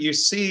 then, you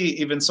see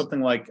even something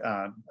like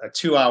a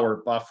 2-hour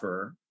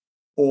buffer,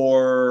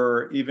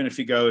 or even if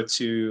you go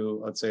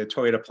to, let's say, a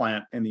Toyota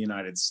plant in the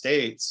United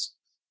States,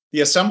 the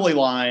assembly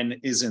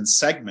line is in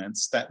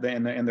segments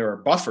and there are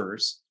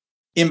buffers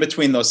in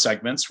between those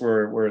segments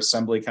where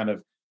assembly kind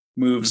of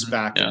moves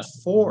back and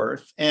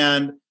forth.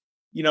 And,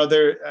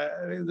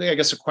 I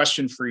guess a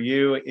question for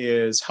you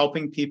is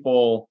helping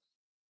people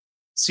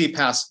see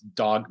past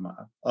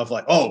dogma of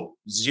like,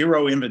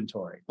 zero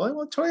inventory.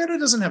 Well, Toyota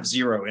doesn't have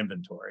zero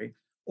inventory,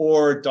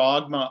 or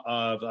dogma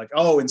of like,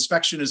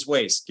 inspection is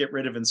waste, get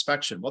rid of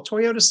inspection. Well,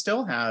 Toyota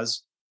still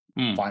has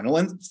final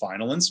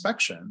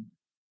inspection.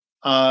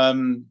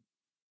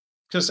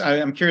 Because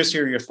I'm curious to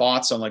hear your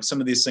thoughts on like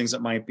some of these things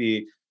that might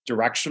be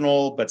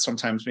directional, but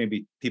sometimes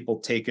maybe people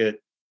take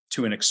it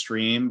to an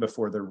extreme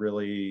before they're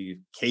really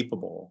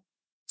capable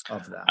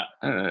of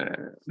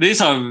that?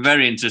 These are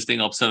very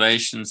interesting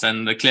observations,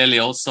 and clearly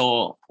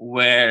also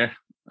where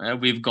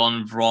we've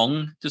gone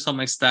wrong to some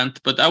extent.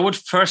 But I would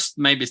first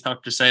maybe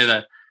start to say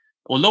that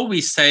although we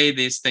say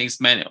these things,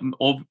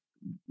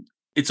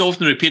 it's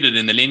often repeated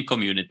in the lean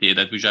community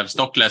that we should have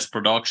stockless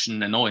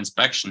production and no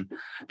inspection.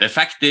 The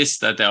fact is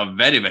that there are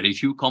very, very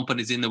few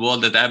companies in the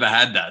world that ever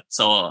had that.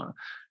 So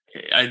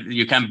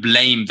you can't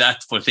blame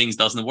that for things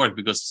doesn't work,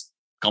 because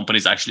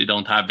companies actually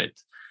don't have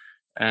it.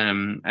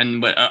 And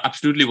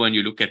absolutely, when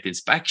you look at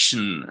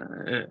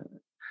inspection,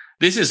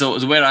 this is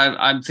where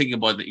I'm thinking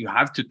about that you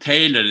have to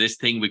tailor this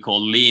thing we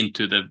call lean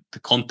to the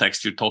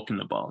context you're talking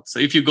about. So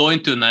if you go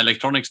into an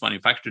electronics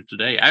manufacturer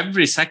today,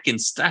 every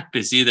second step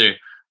is either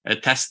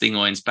testing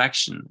or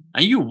inspection,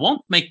 and you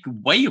won't make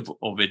way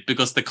of it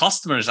because the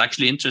customer is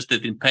actually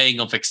interested in paying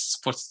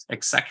for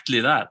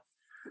exactly that.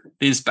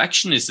 The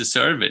inspection is the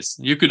service.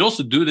 You could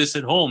also do this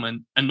at home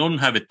and not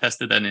have it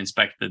tested and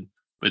inspected,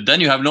 but then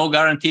you have no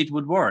guarantee it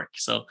would work.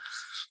 So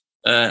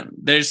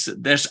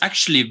there's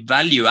actually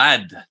value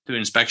add to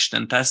inspection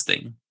and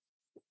testing.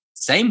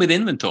 Same with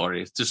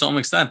inventory to some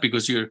extent,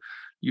 because there's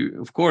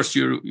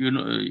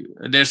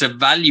a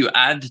value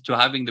add to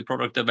having the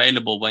product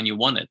available when you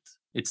want it.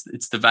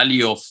 It's the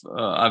value of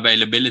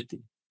availability.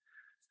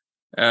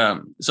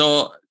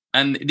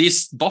 And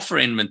these buffer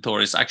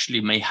inventories actually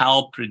may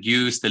help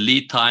reduce the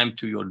lead time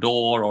to your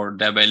door or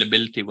the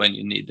availability when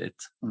you need it.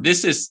 Mm-hmm.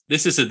 This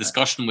is a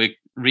discussion we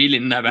really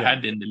never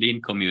had in the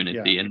lean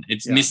community, and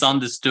it's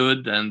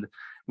misunderstood. And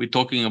we're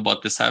talking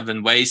about the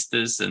 7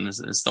 wastes and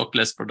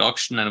stockless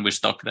production, and we're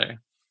stuck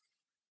there.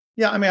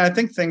 Yeah, I mean, I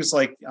think things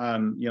like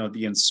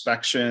the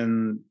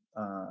inspection,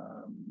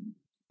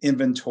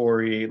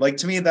 inventory, like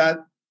to me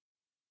that.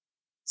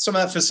 Some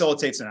of that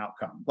facilitates an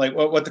outcome. Like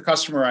what the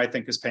customer, I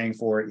think, is paying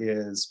for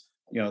is,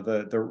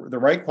 the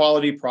right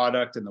quality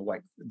product and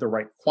the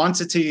right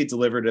quantity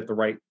delivered at the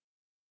right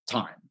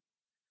time.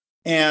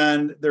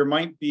 And there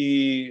might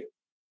be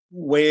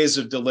ways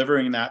of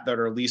delivering that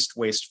are least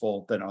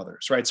wasteful than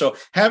others, right? So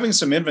having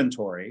some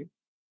inventory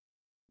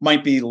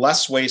might be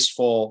less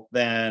wasteful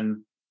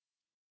than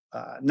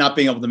not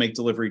being able to make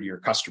delivery to your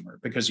customer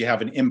because you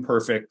have an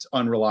imperfect,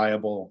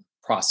 unreliable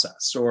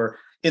process. Or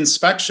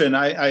inspection,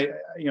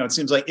 it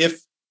seems like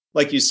if,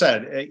 like you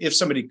said, if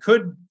somebody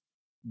could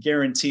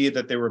guarantee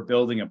that they were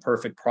building a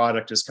perfect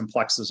product as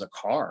complex as a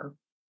car,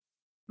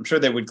 I'm sure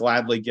they would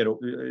gladly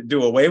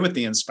do away with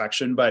the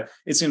inspection. But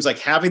it seems like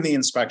having the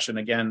inspection,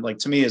 again, like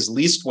to me, is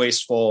least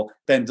wasteful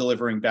than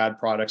delivering bad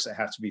products that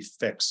have to be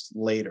fixed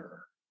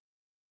later.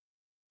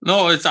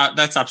 No,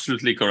 that's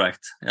absolutely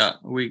correct. Yeah,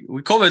 we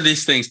cover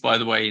these things, by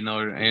the way, in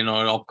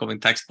our upcoming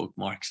textbook,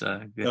 Mark.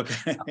 So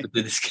okay.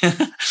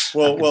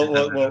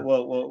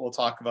 We'll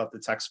talk about the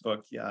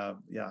textbook. Yeah.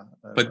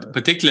 But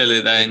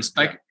particularly the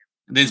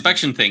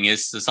inspection thing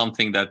is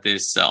something that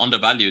is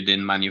undervalued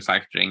in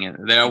manufacturing,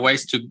 and there are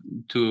ways to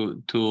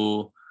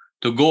go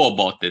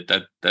about it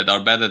that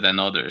are better than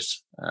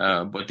others.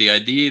 But the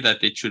idea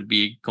that it should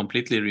be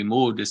completely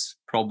removed is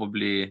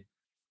probably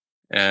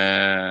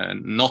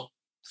not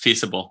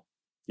feasible.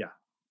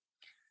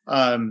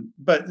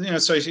 But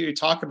so you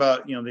talk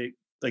about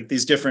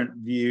these different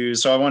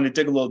views. So I want to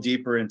dig a little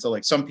deeper into,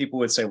 like, some people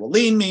would say, well,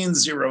 lean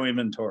means zero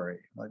inventory.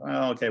 Like,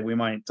 well, okay, we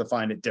might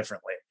define it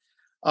differently.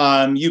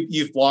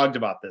 You've blogged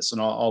about this,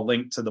 and I'll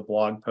link to the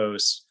blog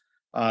post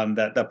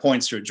that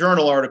points to a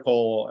journal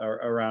article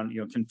around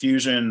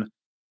confusion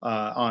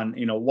on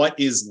what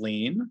is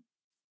lean,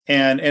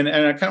 and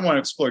I kind of want to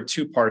explore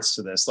 2 parts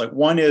to this. Like,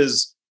 one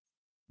is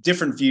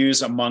different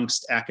views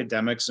amongst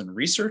academics and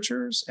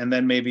researchers, and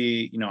then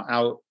maybe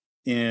out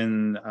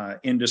in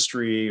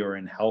industry or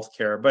in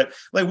healthcare. But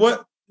like,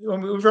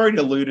 we've already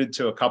alluded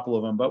to a couple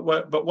of them,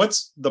 but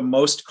what's the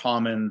most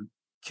common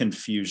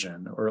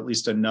confusion, or at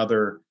least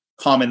another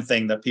common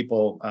thing that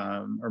people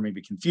are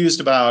maybe confused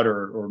about,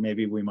 or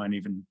maybe we might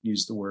even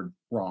use the word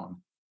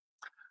wrong?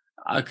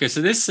 Okay,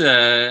 so this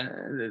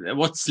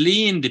what's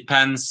lean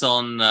depends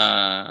on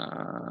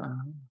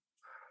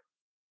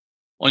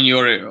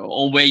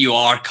where you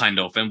are, kind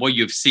of, and what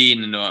you've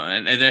seen,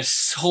 and there's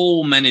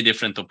so many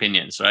different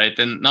opinions, right?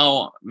 And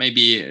now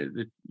maybe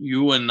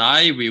you and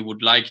I, we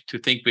would like to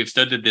think we've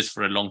studied this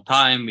for a long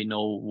time. We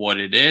know what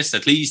it is.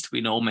 At least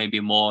we know maybe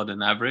more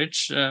than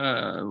average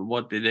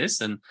what it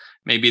is, and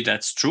maybe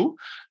that's true.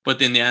 But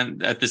in the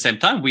end, at the same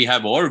time, we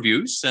have our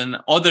views and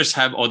others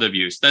have other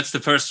views. That's the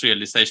first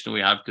realization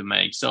we have to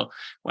make. So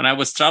when I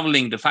was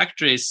traveling the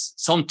factories,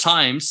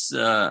 sometimes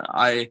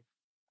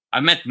I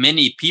met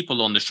many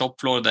people on the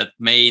shop floor that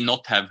may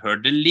not have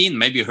heard the lean,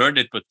 maybe heard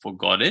it but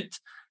forgot it.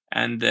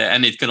 And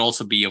it can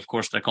also be, of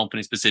course, the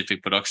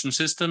company-specific production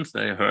systems.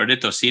 They heard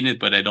it or seen it,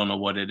 but they don't know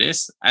what it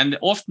is. And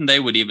often they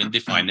would even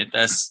define it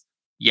as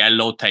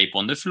yellow tape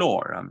on the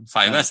floor.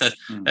 5S,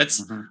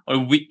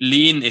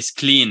 lean is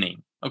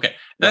cleaning. Okay,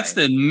 that's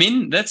right.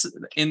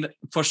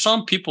 For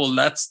some people,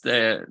 that's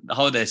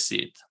how they see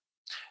it.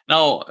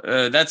 Now,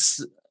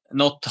 that's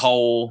not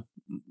how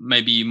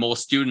maybe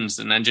most students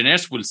and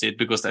engineers will see it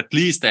because at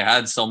least they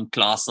had some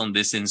class on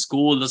this in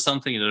school or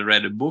something. They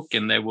read a book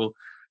and they will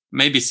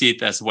maybe see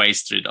it as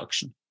waste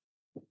reduction.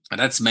 And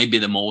that's maybe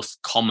the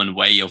most common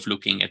way of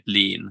looking at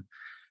lean.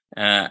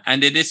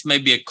 And it is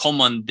maybe a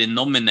common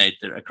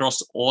denominator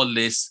across all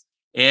these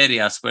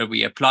areas where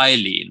we apply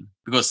lean,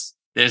 because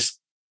there's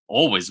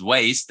always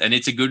waste and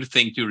it's a good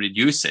thing to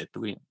reduce it.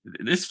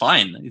 It's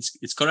fine.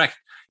 It's correct.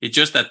 It's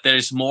just that there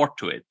is more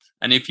to it.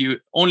 And if you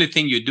only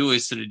thing you do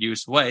is to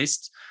reduce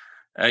waste,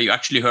 you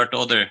actually hurt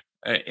other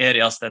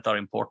areas that are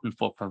important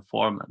for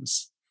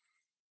performance.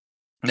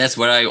 And that's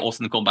where I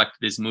often come back to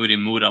this Muri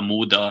Mura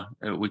Muda,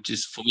 which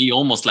is for me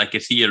almost like a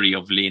theory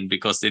of lean,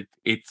 because it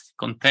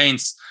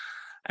contains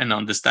an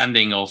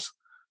understanding of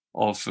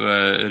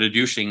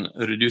reducing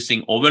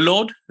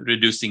overload,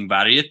 reducing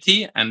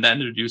variety, and then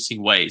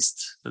reducing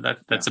waste. So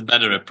that's a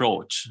better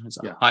approach. It's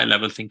a high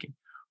level thinking.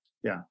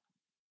 Yeah.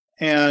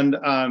 And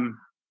I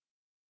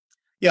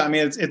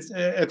mean, it's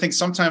I think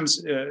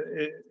sometimes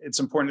it's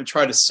important to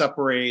try to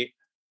separate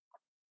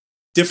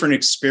different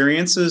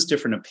experiences,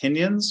 different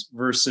opinions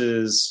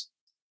versus,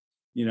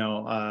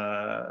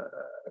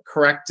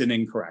 correct and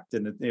incorrect.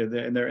 And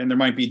there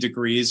might be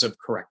degrees of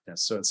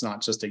correctness. So it's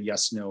not just a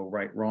yes, no,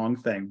 right, wrong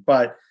thing.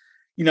 But,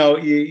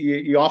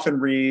 you often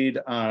read,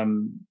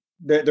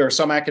 there are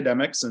some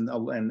academics and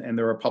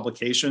there are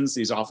publications.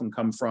 These often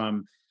come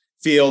from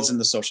fields in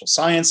the social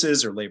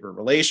sciences or labor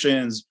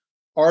relations,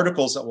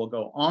 articles that will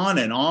go on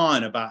and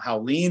on about how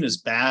lean is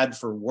bad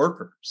for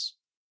workers.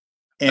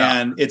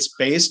 And it's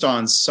based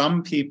on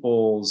some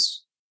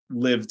people's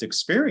lived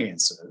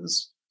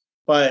experiences.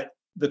 But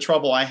the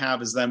trouble I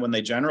have is then when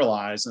they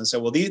generalize and say,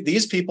 well,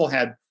 these people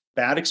had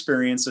bad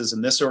experiences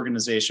in this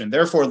organization,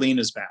 therefore lean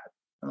is bad.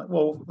 I'm like,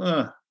 well,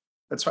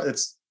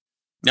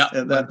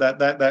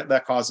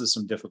 that causes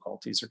some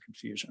difficulties or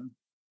confusion.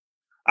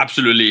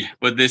 Absolutely.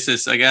 But this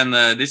is, again,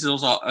 this is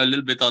also a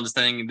little bit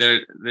understanding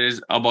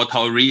there's about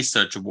how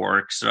research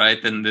works,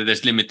 right? And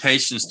there's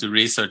limitations to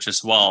research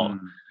as well.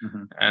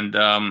 Mm-hmm. And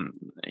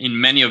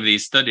in many of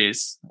these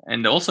studies,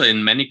 and also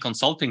in many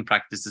consulting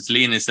practices,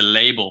 lean is a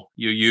label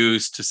you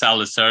use to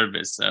sell a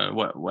service.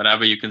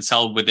 Whatever you can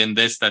sell within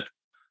this, that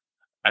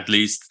at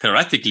least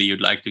theoretically you'd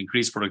like to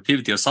increase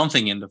productivity or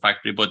something in the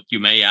factory, but you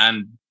may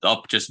end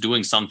up just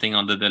doing something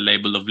under the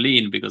label of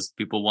lean because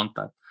people want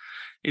that.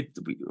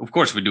 Of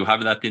course, we do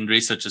have that in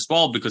research as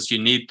well, because you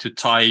need to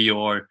tie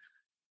your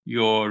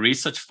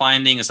research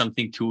finding or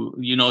something to,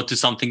 to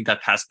something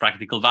that has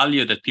practical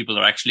value that people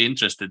are actually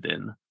interested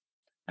in.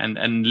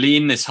 And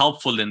lean is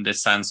helpful in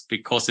this sense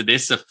because it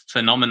is a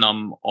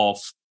phenomenon of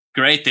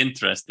great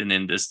interest in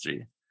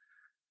industry.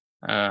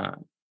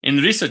 In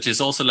research,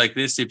 it's also like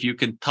this. If you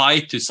can tie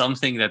to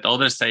something that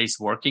others say is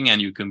working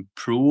and you can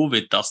prove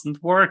it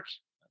doesn't work,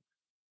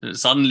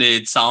 suddenly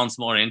it sounds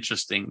more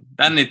interesting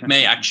than it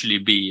may actually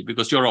be,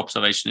 because your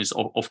observation is,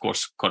 of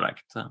course,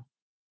 correct.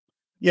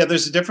 Yeah,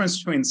 there's a difference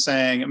between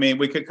saying,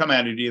 we could come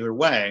at it either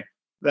way,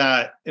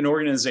 that an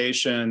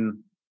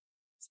organization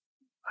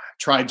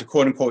tried to,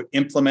 quote unquote,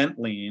 implement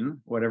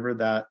lean, whatever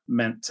that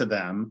meant to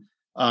them,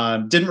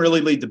 didn't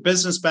really lead to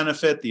business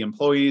benefit. The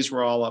employees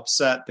were all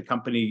upset. The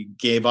company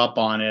gave up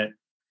on it.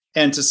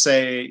 And to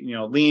say,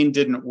 lean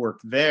didn't work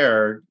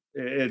there,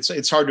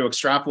 it's hard to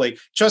extrapolate,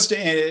 just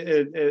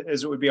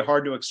as it would be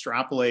hard to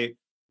extrapolate.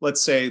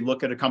 Let's say,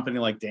 look at a company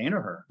like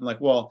Danaher.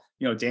 Like, well,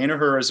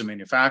 Danaher as a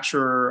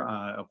manufacturer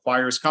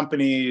acquires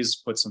companies,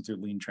 puts them through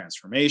lean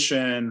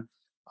transformation,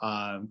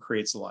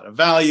 creates a lot of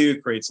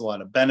value, creates a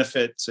lot of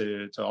benefit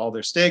to all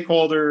their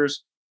stakeholders.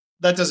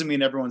 That doesn't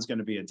mean everyone's going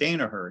to be a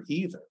Danaher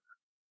either.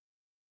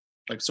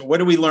 Like, so what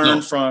do we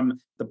learn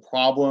from the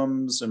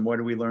problems and what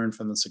do we learn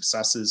from the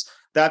successes?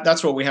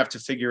 That's what we have to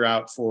figure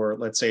out for,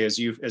 let's say, as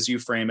you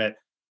frame it,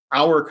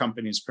 our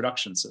company's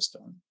production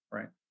system,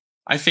 right?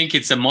 I think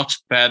it's a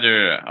much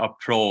better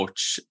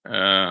approach,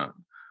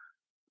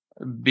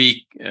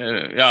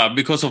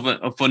 because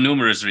for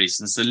numerous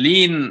reasons. The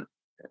lean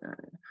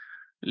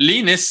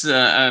is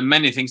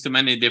many things to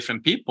many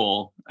different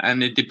people,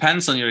 and it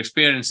depends on your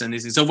experience.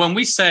 And so when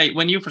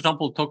you, for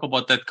example, talk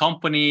about that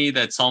company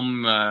that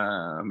some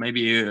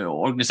maybe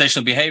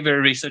organizational behavior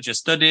researchers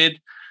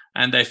studied,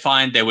 and they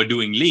find they were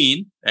doing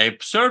lean, they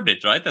observed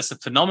it, right? That's a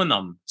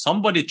phenomenon.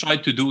 Somebody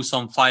tried to do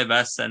some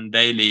 5S and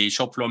daily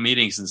shop floor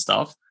meetings and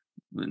stuff.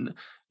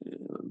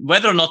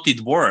 Whether or not it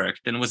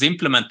worked and was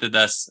implemented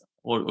as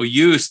or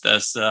used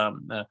as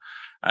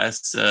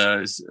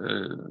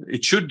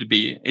it should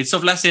be, it's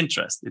of less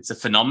interest. It's a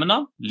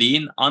phenomenon.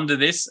 Lean, under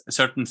this,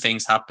 certain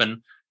things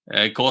happen,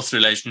 cause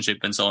relationship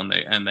and so on,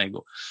 and they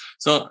go.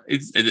 So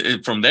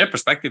from their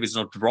perspective, it's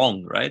not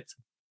wrong, right?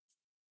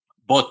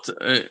 But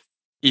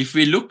if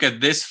we look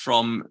at this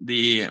from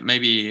the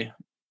maybe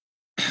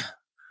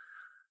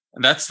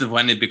that's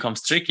when it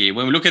becomes tricky.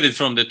 When we look at it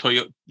from the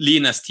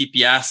lean as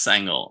TPS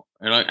angle,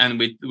 and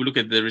we look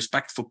at the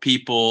respect for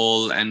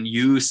people and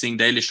using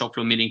daily shop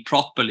floor meeting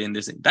properly in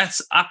this,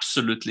 that's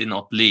absolutely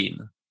not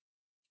lean.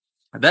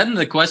 Then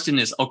the question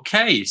is,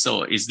 okay,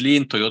 so is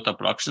lean Toyota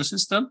production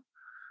system?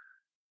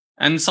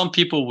 And some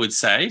people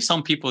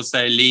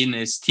say lean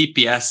is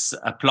TPS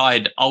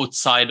applied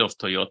outside of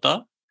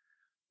Toyota.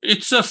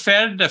 It's a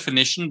fair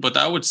definition, but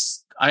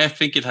I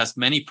think it has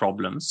many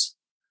problems.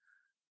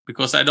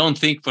 Because I don't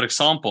think, for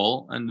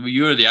example, and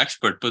you're the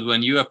expert, but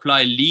when you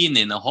apply lean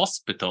in a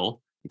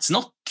hospital, it's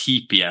not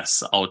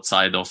TPS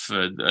outside of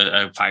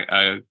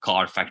a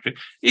car factory.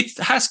 It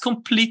has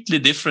completely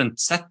different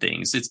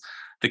settings. It's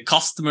the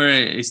customer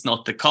is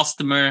not the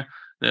customer,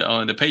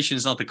 the patient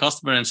is not the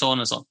customer, and so on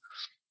and so on.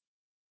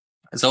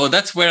 So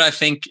that's where I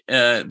think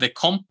the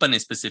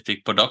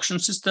company-specific production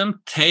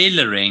system,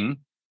 tailoring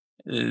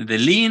the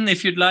lean,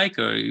 if you'd like,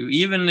 or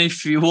even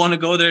if you want to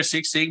go there,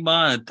 Six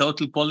Sigma,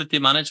 total quality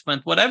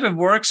management, whatever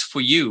works for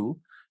you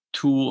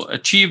to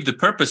achieve the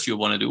purpose you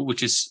want to do,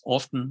 which is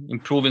often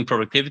improving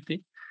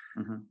productivity,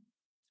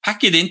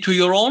 pack it into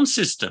your own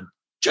system,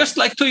 just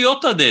like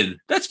Toyota did.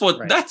 That's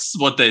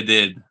what they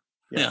did.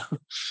 Yeah.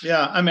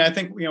 I mean, I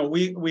think,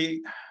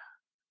 we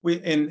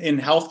in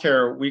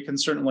healthcare, we can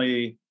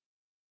certainly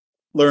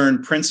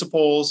learn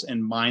principles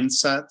and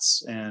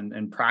mindsets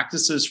and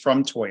practices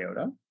from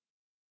Toyota.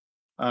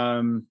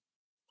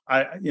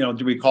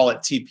 Do we call it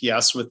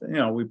TPS?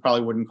 We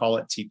probably wouldn't call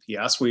it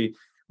TPS. We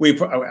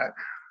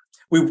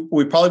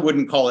probably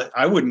wouldn't call it.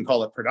 I wouldn't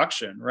call it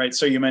production, right?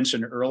 So you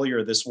mentioned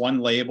earlier this one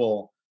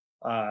label,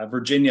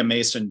 Virginia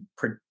Mason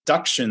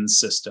production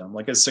system.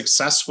 Like, as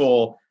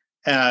successful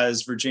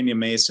as Virginia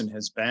Mason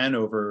has been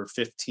over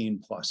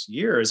 15 plus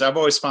years, I've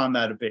always found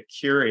that a bit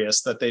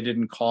curious that they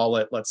didn't call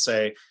it, let's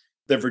say,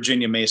 the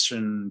Virginia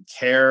Mason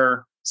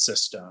Care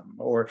system.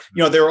 Or,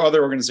 there are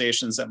other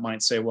organizations that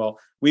might say, well,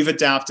 we've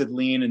adapted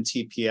lean and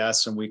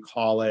TPS and we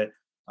call it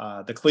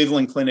the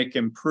Cleveland Clinic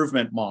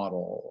Improvement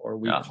Model, or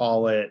we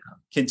call it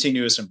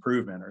continuous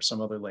improvement, or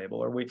some other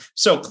label.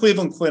 So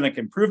Cleveland Clinic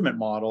Improvement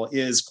Model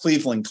is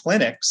Cleveland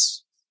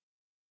Clinic's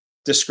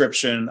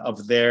description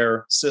of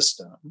their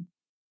system.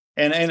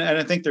 And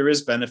I think there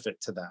is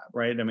benefit to that,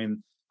 right? I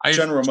mean,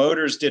 General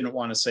Motors didn't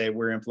want to say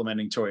we're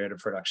implementing Toyota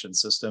production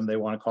system. They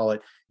want to call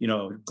it,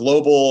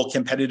 global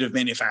competitive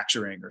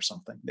manufacturing or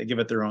something. They give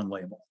it their own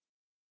label.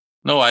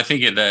 No, I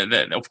think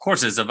that of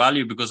course it's a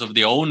value because of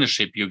the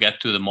ownership you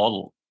get to the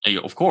model.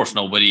 Of course,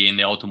 nobody in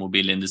the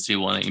automobile industry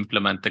want to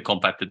implement the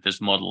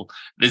competitor's model.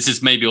 This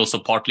is maybe also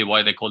partly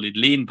why they call it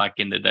lean back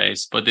in the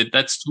days, but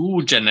that's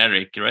too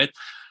generic, right?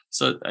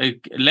 So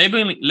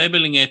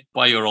labeling it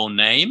by your own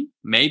name,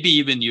 maybe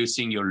even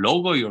using your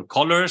logo, your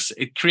colors,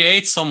 it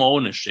creates some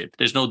ownership.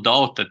 There's no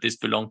doubt that this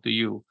belongs to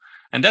you.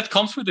 And that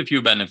comes with a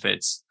few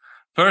benefits.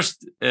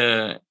 First,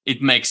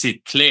 it makes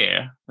it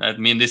clear that,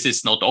 this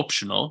is not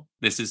optional.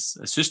 This is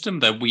a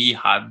system that we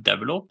have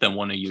developed and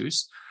want to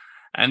use.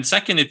 And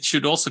second, it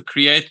should also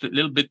create a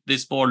little bit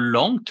this more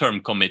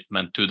long-term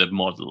commitment to the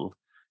model.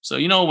 So,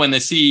 when the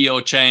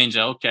CEO change,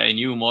 okay,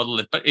 new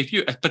model, but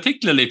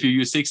particularly if you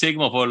use Six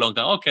Sigma for a long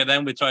time, okay,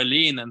 then we try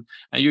lean and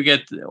you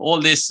get all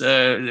these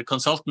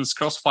consultants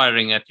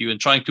cross-firing at you and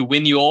trying to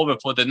win you over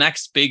for the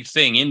next big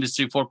thing,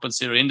 Industry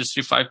 4.0,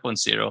 Industry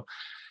 5.0.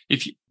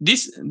 If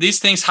these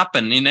things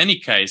happen in any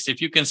case, if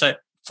you can say,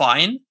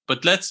 fine,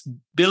 but let's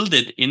build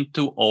it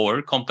into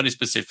our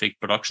company-specific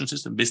production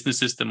system, business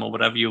system, or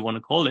whatever you want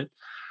to call it,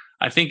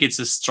 I think it's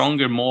a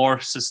stronger,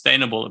 more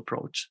sustainable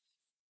approach.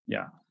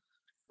 Yeah.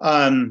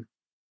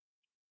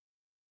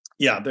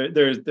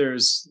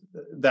 There's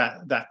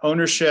that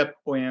ownership,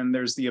 and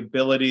there's the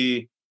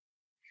ability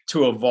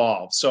to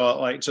evolve. So,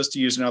 like, just to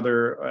use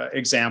another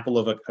example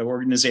of an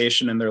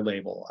organization and their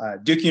label,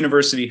 Duke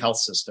University Health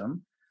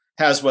System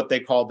has what they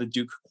call the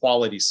Duke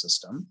Quality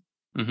System.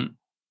 Mm-hmm.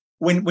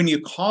 When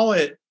you call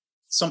it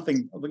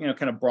something,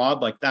 kind of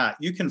broad like that,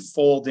 you can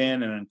fold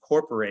in and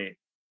incorporate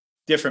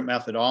different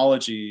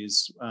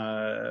methodologies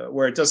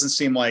where it doesn't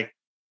seem like,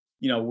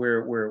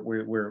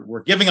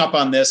 we're giving up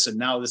on this and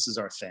now this is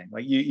our thing.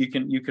 Like, you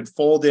can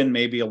fold in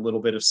maybe a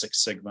little bit of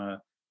Six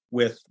Sigma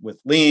with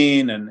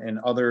lean and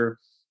other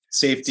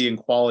safety and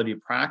quality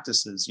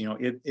practices.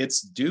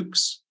 It's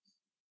Duke's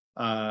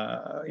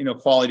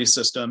quality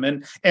system.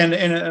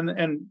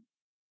 And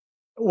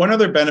one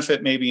other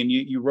benefit maybe, and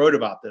you wrote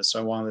about this, so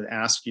I wanted to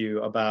ask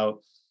you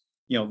about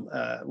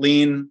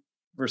lean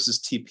versus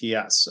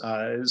TPS.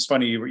 It's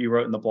funny, you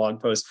wrote in the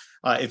blog post,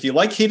 if you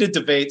like heated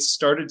debates,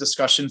 start a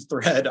discussion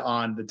thread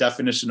on the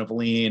definition of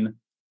lean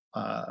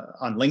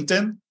on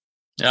LinkedIn.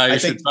 Yeah, I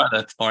should try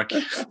that, Mark.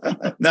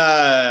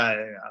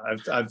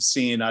 I've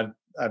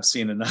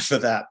seen enough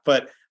of that.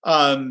 But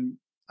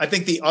I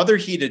think the other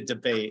heated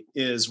debate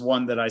is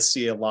one that I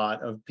see a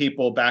lot of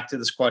people, back to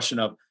this question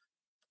of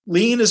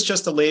lean is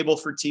just a label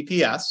for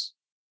TPS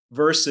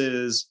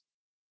versus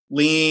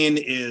lean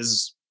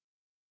is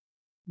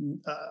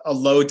a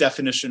low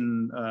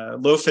definition,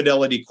 low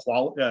fidelity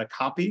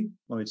copy.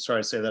 Let me try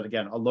to say that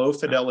again. A low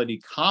fidelity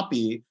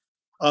copy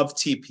of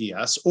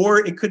TPS,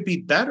 or it could be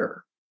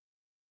better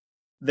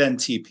than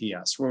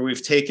TPS, where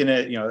we've taken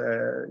it.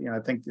 I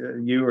think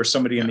you or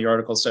somebody in the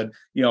article said,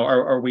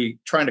 are we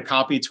trying to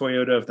copy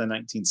Toyota of the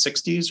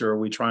 1960s, or are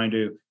we trying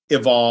to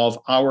evolve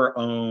our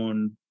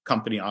own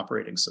company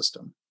operating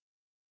system?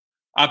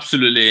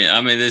 Absolutely. I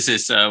mean, this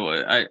is,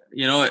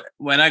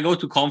 when I go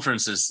to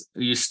conferences,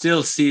 you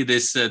still see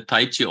this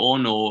Taiichi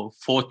Ono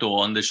photo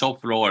on the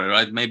shop floor,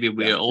 right? Maybe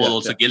we're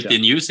also guilty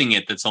in using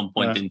it at some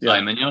point in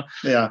time. And,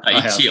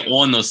 Taiichi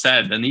Ono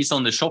said, and he's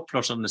on the shop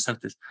floor on the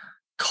sentence,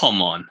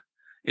 come on,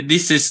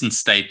 this isn't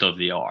state of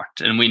the art.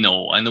 And we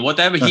know, and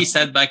whatever he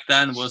said back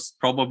then was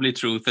probably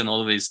truth and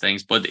all of these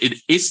things, but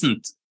it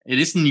isn't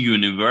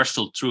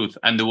universal truth,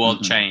 and the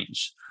world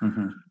changed.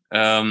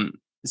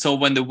 So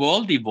when the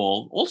world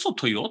evolved, also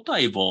Toyota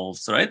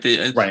evolves, right?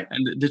 Right.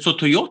 And so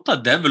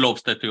Toyota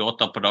develops the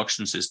Toyota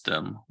production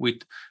system. We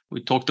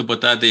talked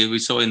about that. We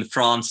saw in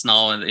France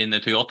now in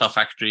the Toyota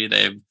factory,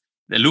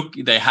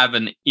 they have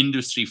an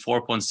industry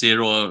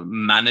 4.0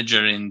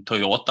 manager in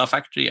Toyota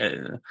factory.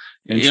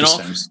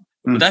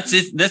 That's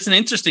it. That's an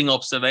interesting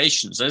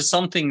observation. So it's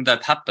something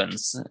that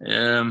happens.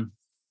 And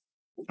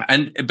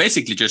it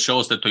basically just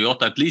shows that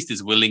Toyota at least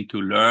is willing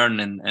to learn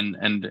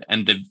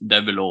and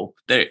develop.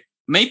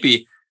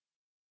 Maybe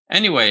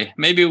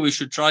we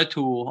should try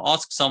to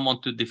ask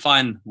someone to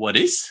define what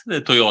is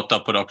the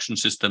Toyota production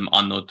system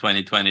anno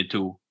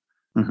 2022.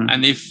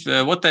 And if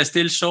what they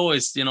still show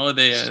is, the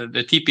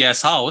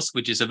TPS house,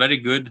 which is a very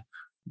good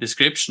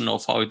description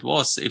of how it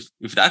was,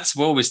 if that's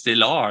where we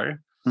still are,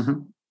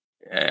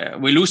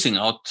 we're losing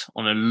out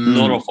on a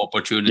lot of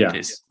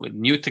opportunities with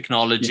new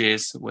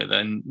technologies, with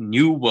a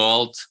new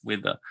world,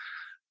 with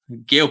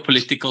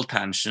geopolitical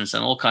tensions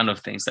and all kind of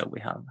things that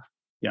we have.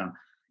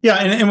 Yeah,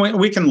 and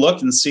we can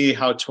look and see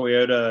how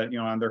Toyota,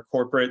 on their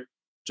corporate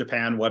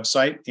Japan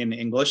website in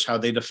English, how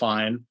they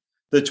define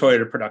the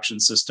Toyota production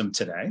system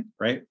today,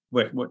 right?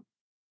 What?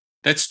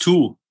 That's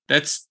two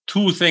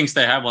things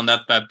they have on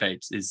that web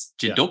page is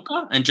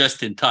Jidoka and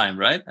just in time,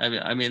 right?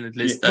 I mean, at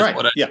least that's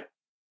what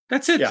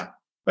that's it. Yeah.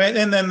 Right.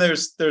 And then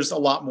there's a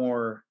lot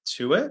more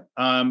to it.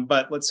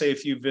 But let's say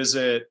if you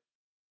visit,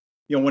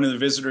 one of the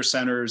visitor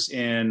centers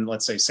in,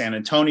 let's say, San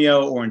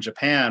Antonio or in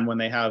Japan, when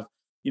they have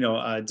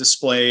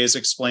displays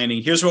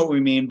explaining, here's what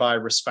we mean by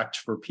respect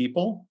for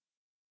people.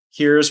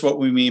 Here's what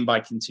we mean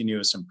by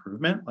continuous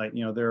improvement. Like,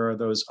 there are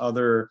those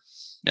other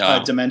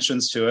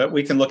dimensions to it.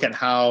 We can look at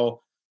how,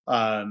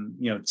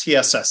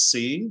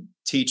 TSSC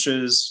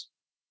teaches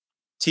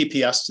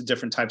TPS to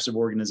different types of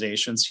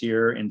organizations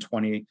here in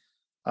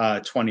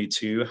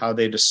 2022, how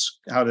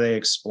they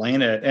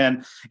explain it.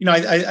 And,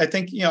 I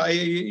think,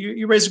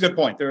 you raise a good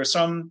point. There are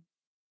some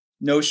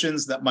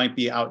notions that might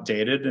be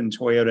outdated and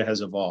Toyota has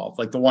evolved.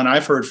 Like the one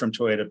I've heard from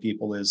Toyota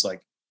people is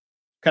like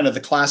kind of the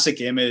classic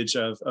image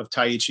of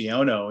Taiichi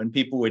Ono, and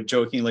people would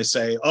jokingly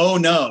say, "Oh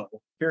no,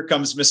 here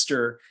comes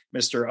Mr.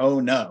 Oh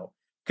no,"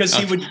 because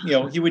he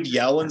would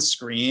yell and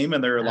scream,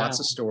 and there are lots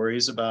of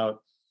stories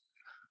about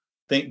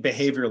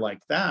behavior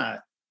like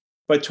that.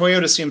 But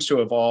Toyota seems to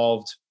have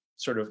evolved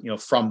sort of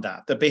from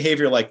that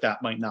behavior like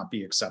that might not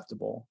be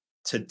acceptable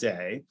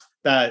today.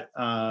 That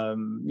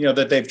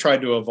that they've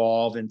tried to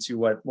evolve into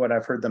what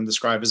I've heard them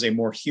describe as a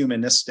more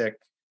humanistic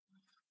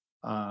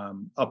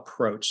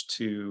approach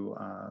to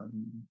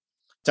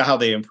how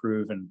they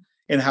improve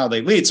and how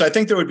they lead. So I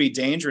think there would be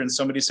danger in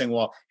somebody saying,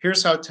 "Well,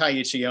 here's how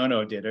Taiichi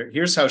Ono did it.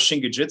 Here's how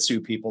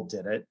Shingijutsu people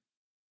did it.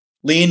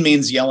 Lean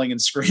means yelling and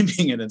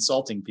screaming and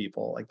insulting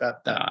people like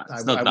that."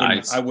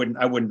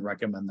 I wouldn't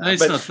recommend that.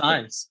 It's not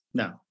nice.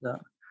 No.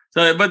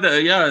 So, but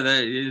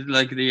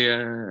like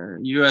the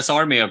U.S.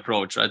 Army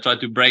approach, I try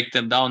to break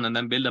them down and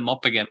then build them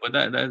up again. But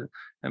that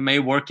may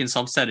work in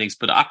some settings,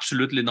 but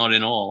absolutely not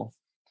in all.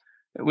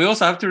 We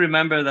also have to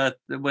remember that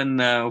when,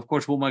 of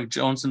course, Womack,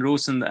 Johnson,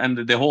 Roos, and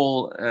the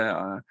whole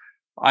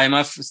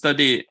IMF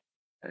study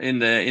in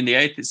the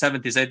 80s,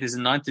 70s, 80s,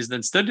 and 90s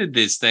then studied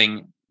this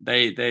thing.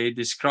 They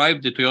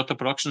described the Toyota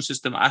production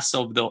system as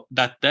of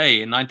that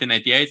day in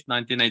 1988,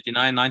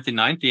 1989,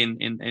 1990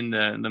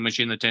 in the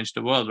machine that changed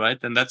the world, right?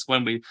 And that's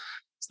when we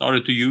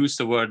started to use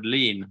the word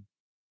lean.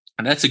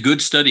 And that's a good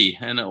study,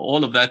 and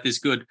all of that is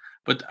good.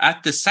 But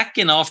at the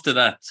second after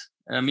that,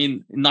 I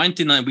mean, in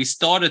 1999, we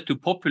started to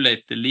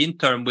populate the lean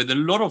term with a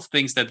lot of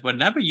things that were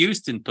never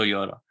used in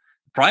Toyota.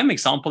 Prime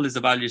example is the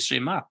value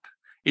stream map.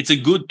 It's a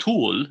good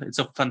tool. It's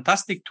a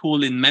fantastic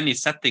tool in many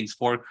settings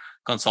for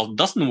consult.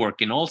 Doesn't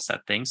work in all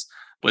settings,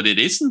 but it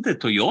isn't a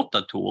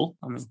Toyota tool.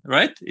 I mean,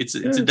 right? It's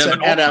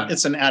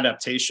an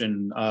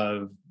adaptation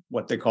of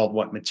what they called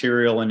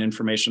material and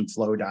information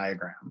flow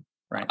diagram.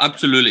 Right.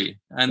 Absolutely.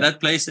 And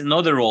that plays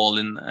another role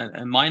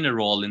a minor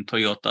role in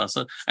Toyota.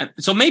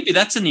 So maybe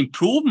that's an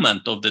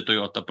improvement of the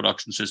Toyota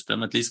production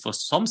system, at least for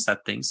some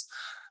settings,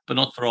 but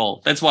not for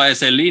all. That's why I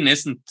say lean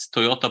isn't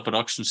Toyota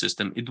production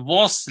system.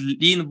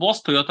 Lean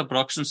was Toyota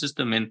production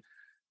system when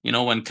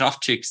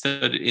Kraftschick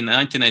studied in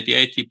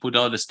 1988, he put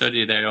out a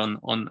study there on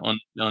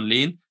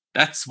lean.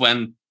 That's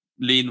when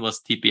lean was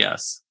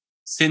TPS.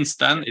 Since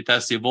then, it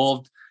has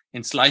evolved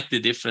in slightly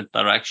different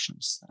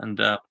directions. And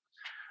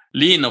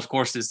lean, of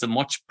course, is a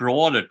much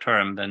broader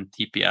term than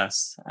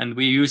TPS. And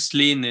we use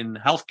lean in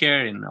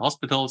healthcare, in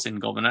hospitals, in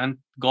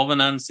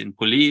governance, in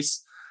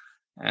police.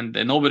 And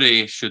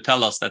nobody should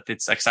tell us that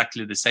it's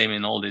exactly the same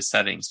in all these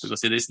settings,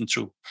 because it isn't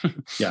true.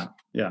 Yeah.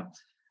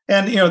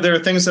 And there are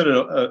things that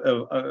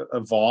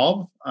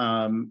evolve,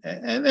 and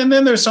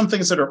then there's some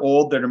things that are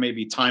old that are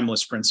maybe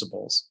timeless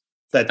principles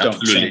that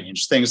don't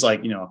change. Things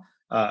like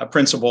a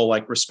principle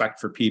like respect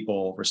for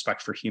people,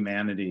 respect for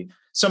humanity.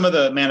 Some of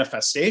the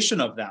manifestation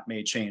of that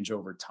may change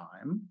over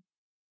time,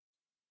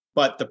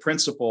 but the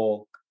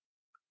principle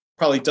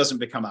probably doesn't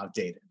become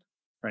outdated,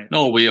 right?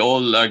 No, we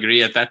all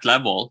agree at that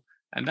level.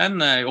 And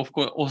then, of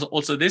course,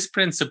 also this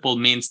principle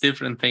means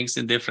different things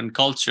in different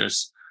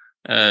cultures.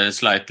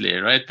 Slightly,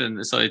 right?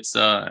 And so it's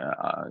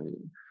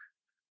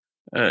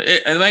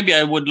maybe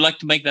I would like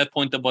to make that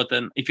point about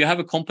if you have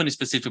a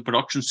company-specific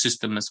production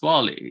system as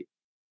well,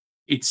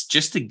 it's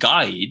just a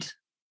guide.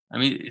 I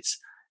mean,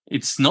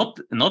 it's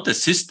not a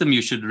system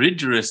you should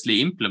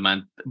rigorously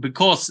implement,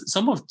 because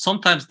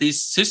sometimes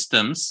these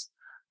systems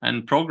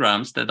and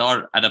programs that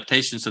are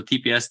adaptations of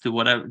TPS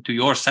to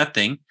your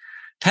setting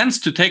tends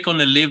to take on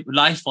a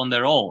life on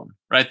their own,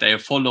 right? They are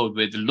followed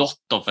with a lot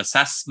of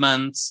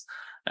assessments.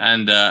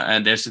 And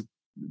there's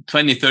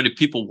 20, 30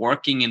 people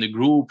working in the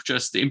group,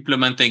 just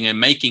implementing and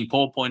making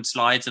PowerPoint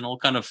slides and all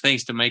kind of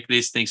things to make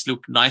these things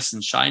look nice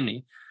and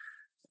shiny.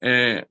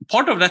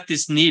 Part of that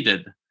is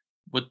needed,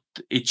 but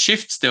it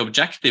shifts the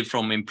objective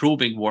from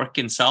improving work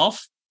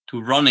itself to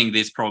running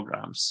these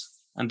programs.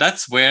 And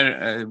that's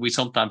where we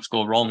sometimes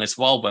go wrong as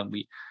well, when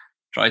we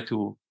try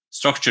to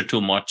structure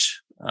too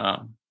much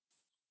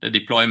the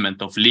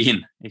deployment of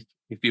Lean,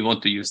 if you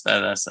want to use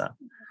that as a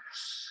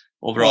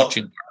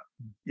overarching.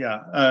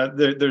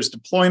 There's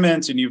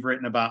deployment, and you've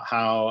written about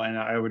how, and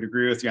I would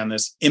agree with you on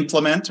this,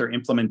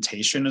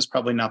 implementation is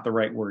probably not the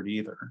right word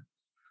either.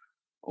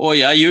 Oh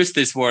yeah, I used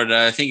this word.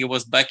 I think it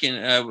was back in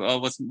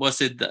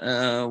was it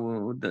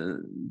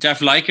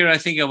Jeff Liker? I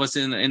think I was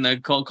in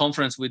a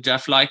conference with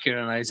Jeff Liker,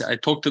 and I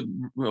talked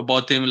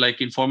about him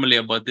like informally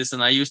about this,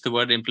 and I used the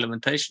word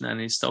implementation,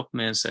 and he stopped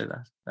me and said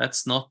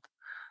that's not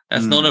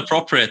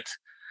appropriate.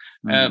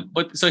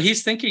 But so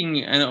he's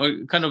thinking,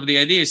 and kind of the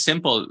idea is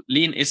simple.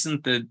 Lean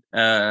isn't the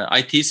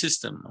IT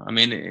system. I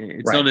mean,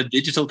 it's not a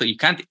digital thing. You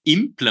can't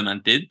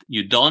implement it.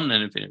 You're done.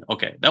 And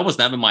okay, that was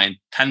never my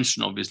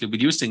intention, obviously,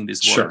 with using this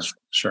word.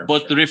 Sure.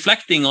 But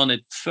reflecting on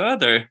it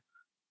further,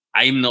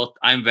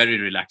 I'm very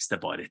relaxed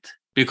about it,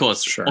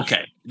 because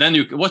okay, then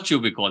what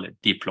should we call it?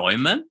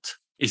 Deployment?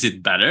 Is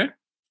it better?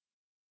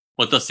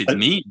 What does it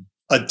mean?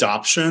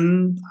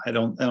 Adoption? I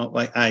don't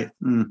like.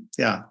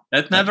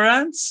 That never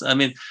ends. I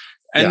mean.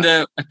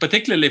 And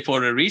particularly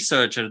for a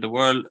researcher, the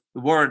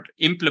word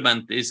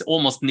implement is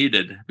almost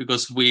needed,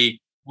 because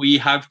we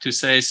have to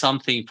say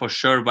something for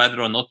sure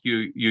whether or not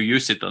you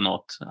use it or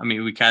not. I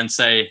mean, we can't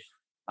say,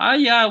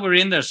 we're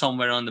in there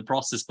somewhere on the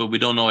process, but we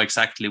don't know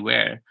exactly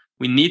where.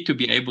 We need to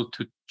be able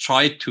to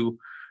try to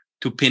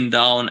pin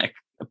down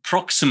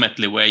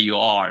approximately where you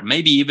are,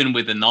 maybe even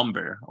with a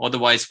number.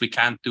 Otherwise, we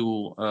can't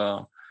do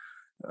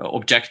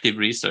objective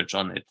research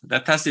on it.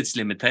 That has its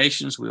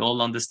limitations. We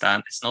all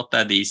understand it's not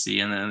that easy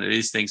and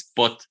these things,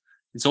 but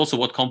it's also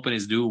what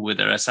companies do with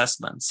their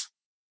assessments.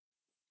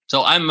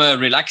 So I'm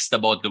relaxed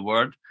about the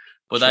word,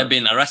 but I've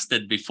been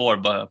arrested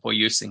before for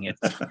using it.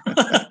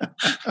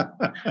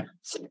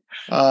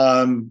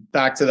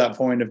 Back to that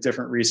point of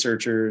different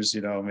researchers,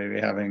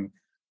 maybe having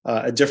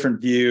a different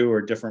view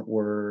or different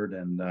word.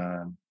 And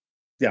I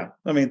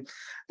mean,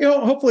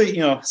 hopefully,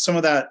 some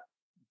of that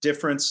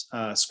difference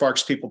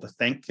sparks people to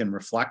think and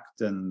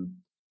reflect and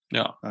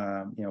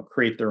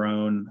create their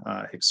own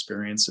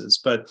experiences.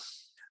 But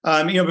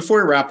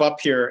before we wrap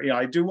up here,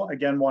 I do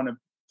again want to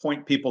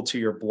point people to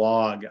your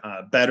blog,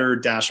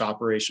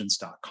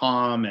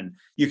 better-operations.com, and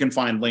you can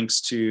find links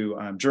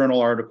to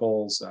journal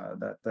articles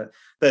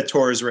that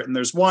Tor has written.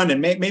 There's one, and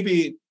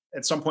maybe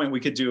at some point we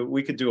could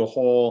do a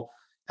whole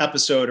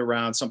episode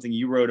around something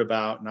you wrote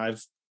about, and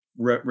I've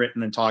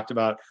written and talked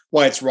about,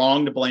 why it's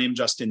wrong to blame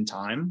just in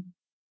time.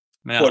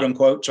 Quote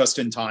unquote, just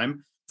in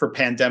time for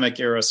pandemic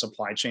era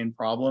supply chain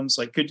problems.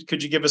 Like,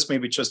 could you give us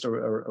maybe just a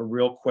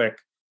real quick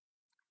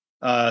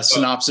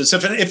synopsis?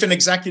 If an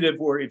executive,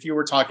 or if you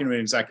were talking to an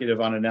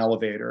executive on an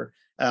elevator,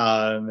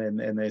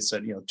 and they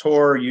said,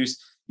 Tor,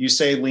 you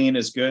say Lean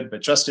is good,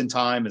 but just in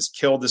time has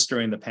killed us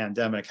during the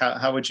pandemic.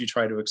 How would you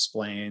try to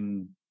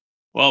explain?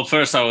 Well,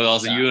 first I would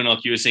also, you're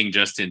not using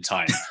just in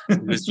time,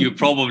 because you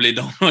probably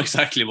don't know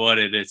exactly what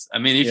it is. I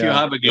mean, if you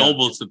have a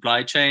global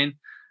supply chain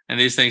and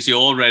these things, you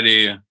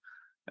already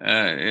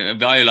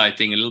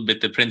violating a little bit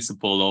the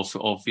principle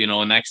of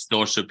next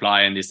door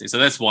supply and these things. So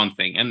that's one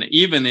thing. And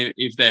even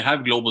if they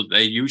have global,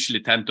 they usually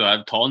tend to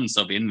have tons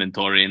of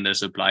inventory in their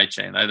supply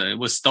chain. It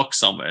was stuck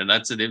somewhere.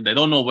 That's it. They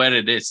don't know where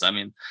it is. I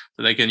mean,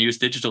 so they can use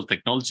digital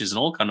technologies and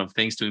all kind of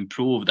things to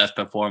improve that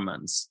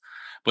performance.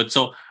 But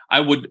so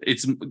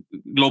it's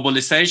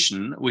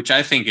globalization, which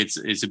I think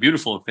it's a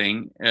beautiful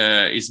thing,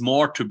 is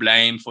more to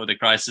blame for the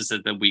crisis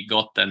that we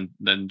got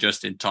than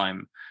just in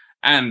time.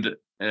 And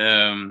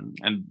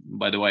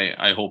by the way,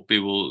 I hope we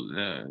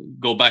will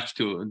go back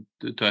to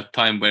a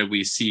time where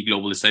we see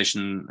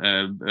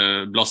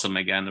globalization blossom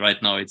again.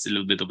 Right now, it's a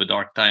little bit of a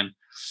dark time.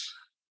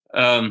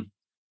 I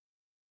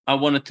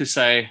wanted to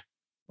say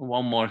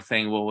one more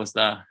thing. What was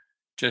that?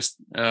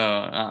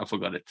 I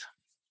forgot it.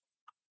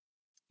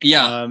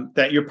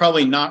 that you're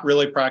probably not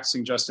really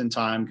practicing just in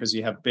time because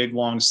you have big,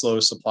 long, slow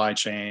supply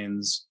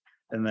chains.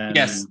 And then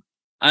yes,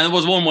 and there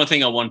was one more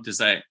thing I want to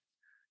say.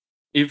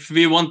 If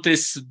we want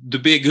this to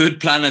be a good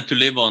planet to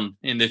live on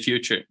in the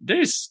future,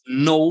 there is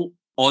no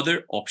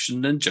other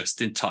option than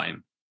just in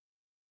time.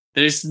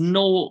 There is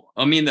no,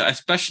 I mean,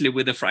 especially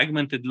with the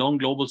fragmented long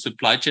global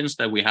supply chains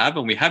that we have,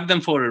 and we have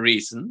them for a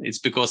reason. It's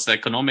because the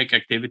economic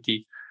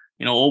activity,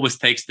 always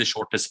takes the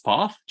shortest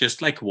path,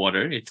 just like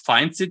water. It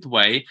finds its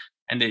way,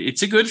 and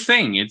it's a good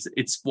thing.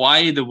 It's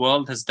why the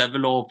world has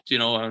developed,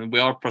 and we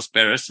are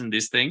prosperous in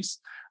these things.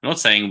 I'm not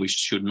saying we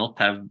should not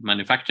have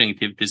manufacturing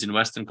activities in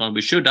Western countries.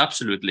 We should,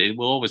 absolutely. It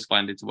will always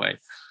find its way.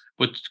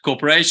 But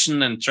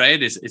cooperation and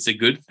trade is a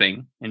good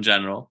thing in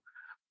general.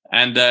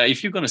 And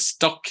if you're going to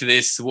stock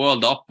this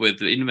world up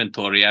with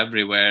inventory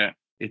everywhere,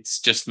 it's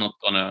just not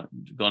gonna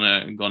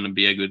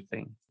be a good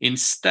thing.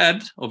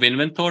 Instead of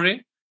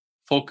inventory,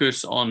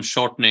 focus on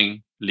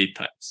shortening lead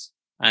times,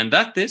 and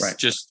that is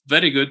just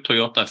very good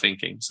Toyota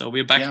thinking. So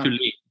we're back to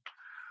lean.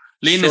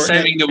 Lean is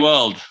saving the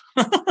world.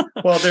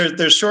 Well,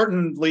 there's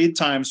shortened lead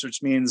times,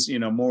 which means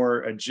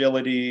more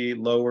agility,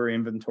 lower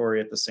inventory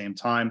at the same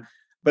time.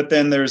 But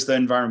then there's the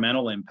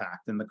environmental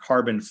impact and the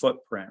carbon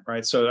footprint,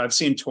 right? So I've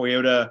seen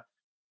Toyota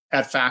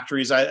at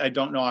factories. I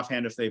don't know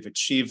offhand if they've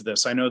achieved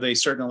this. I know they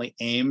certainly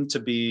aim to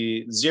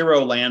be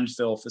zero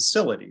landfill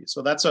facility.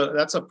 So that's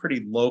a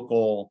pretty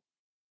local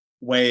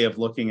way of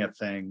looking at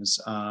things.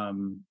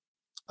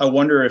 I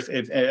wonder if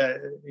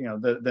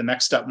the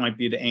next step might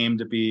be to aim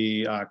to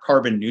be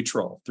carbon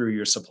neutral through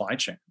your supply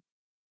chain.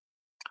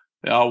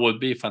 Yeah, it would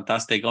be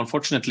fantastic.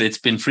 Unfortunately, it's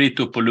been free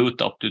to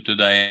pollute up to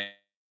today.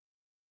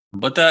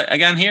 But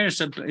again, here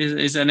is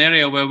an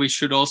area where we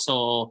should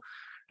also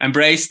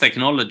embrace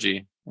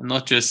technology.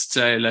 Not just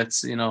say,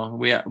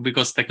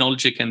 because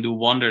technology can do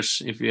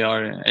wonders if we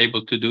are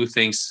able to do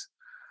things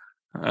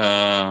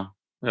that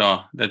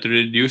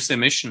reduce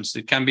emissions.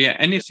 It can be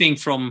anything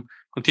from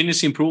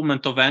continuous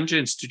improvement of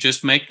engines to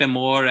just make them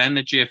more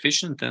energy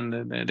efficient.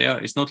 And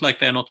it's not like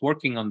they're not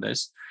working on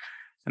this.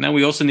 And then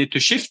we also need to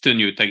shift to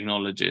new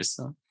technologies.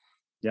 So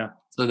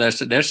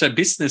there's a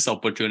business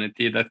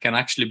opportunity that can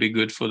actually be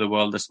good for the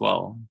world as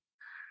well.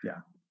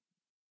 Yeah.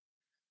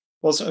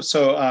 Well,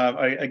 so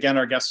again,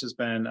 our guest has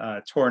been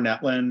Tor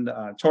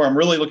Netland. Tor, I'm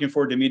really looking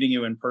forward to meeting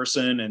you in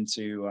person and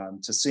to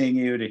seeing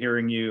you, to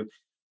hearing you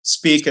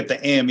speak at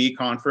the AME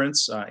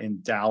conference in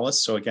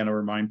Dallas. So again, I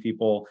remind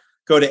people,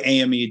 go to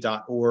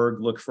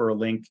ame.org, look for a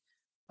link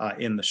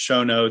in the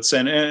show notes.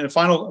 And a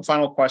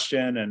final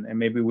question, and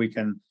maybe we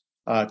can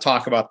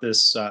talk about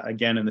this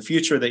again in the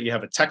future, that you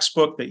have a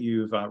textbook that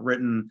you've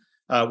written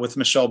with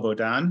Michel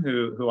Baudin,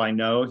 who I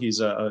know. He's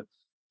a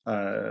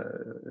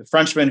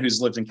Frenchman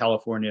who's lived in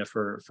California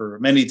for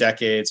many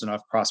decades, and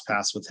I've crossed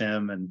paths with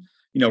him and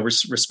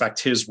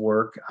respect his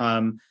work.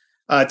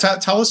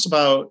 Tell us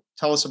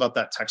about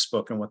that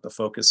textbook and what the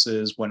focus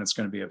is, when it's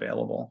going to be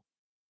available.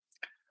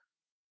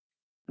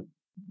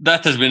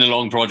 That has been a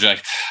long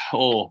project.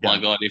 My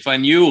God! If I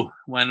knew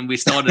when we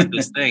started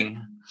this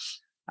thing,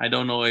 I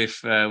don't know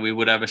if we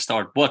would ever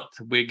start. But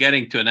we're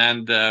getting to an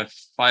end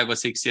 5 or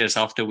 6 years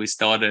after we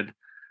started,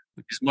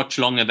 which is much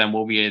longer than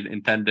what we had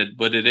intended.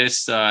 But it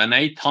is an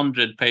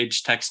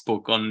 800-page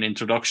textbook on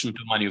introduction to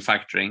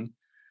manufacturing.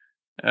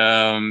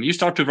 You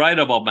start to write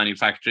about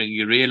manufacturing,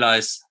 you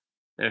realize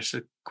there's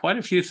quite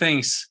a few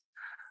things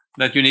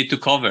that you need to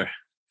cover.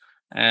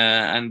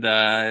 And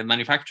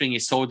manufacturing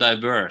is so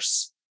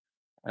diverse.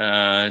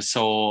 There's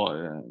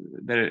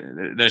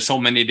so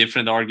many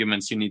different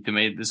arguments you need to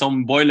make. There's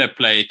some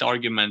boilerplate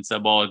arguments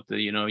about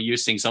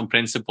using some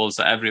principles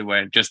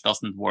everywhere. It just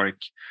doesn't work.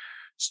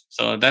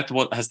 So that's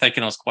what has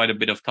taken us quite a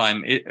bit of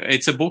time.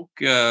 It's a book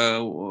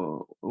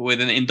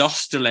with an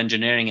industrial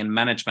engineering and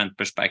management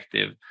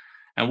perspective.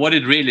 And what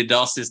it really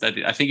does is that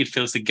I think it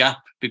fills a gap,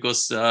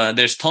 because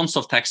there's tons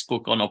of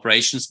textbook on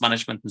operations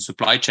management and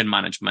supply chain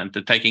management,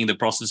 taking the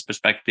process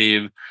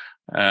perspective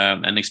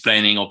and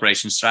explaining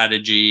operation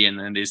strategy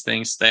and these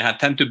things. They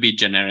tend to be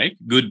generic,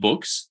 good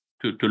books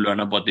to learn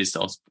about this,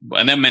 and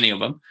there are many of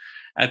them.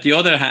 At the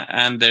other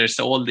hand, there's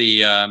all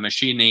the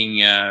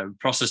machining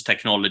process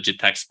technology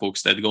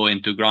textbooks that go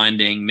into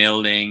grinding,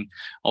 milling,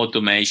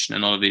 automation,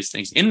 and all of these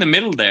things. In the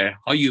middle there,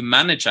 how you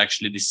manage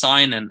actually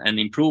design and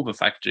improve a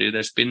factory,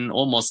 there's been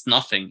almost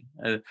nothing.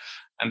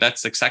 And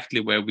that's exactly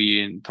where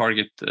we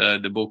target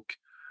the book.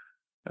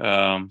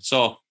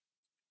 So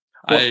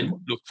I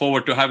look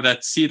forward to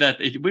see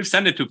that. We've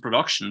sent it to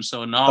production.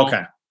 So now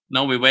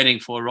we're waiting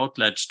for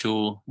Routledge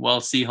to,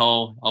 see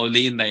how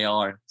lean they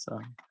are. So.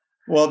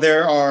 Well,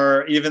 there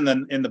are, even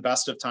in the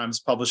best of times,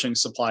 publishing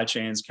supply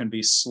chains can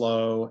be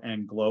slow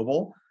and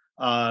global.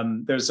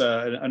 There's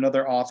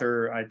another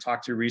author I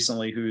talked to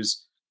recently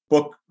whose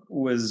book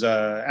was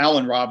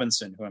Alan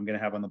Robinson, who I'm going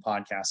to have on the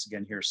podcast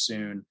again here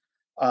soon.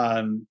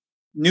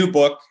 New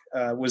book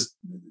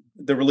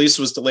the release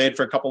was delayed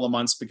for a couple of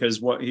months because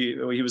he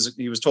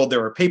was told there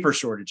were paper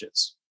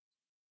shortages,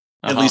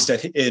 at least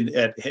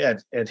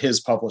at his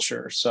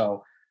publisher.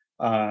 So.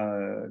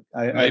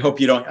 I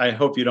hope you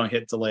don't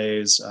hit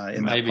delays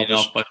in that. Maybe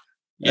not, but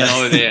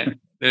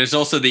There's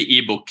also the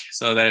ebook.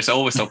 So there's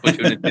always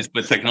opportunities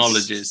with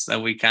technologies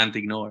that we can't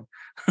ignore.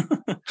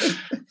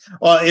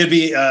 Well, it'd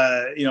be,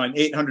 an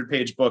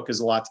 800-page book is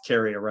a lot to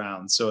carry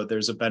around. So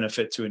there's a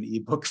benefit to an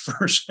ebook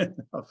version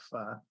of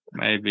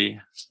maybe.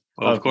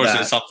 Well, of course,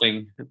 there's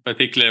something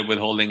particular with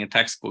holding a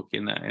textbook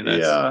in that.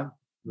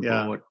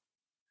 Yeah.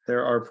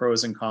 There are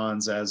pros and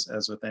cons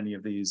as with any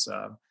of these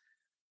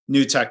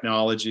new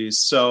technologies.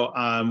 So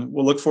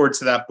we'll look forward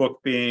to that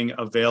book being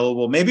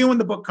available. Maybe when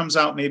the book comes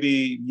out,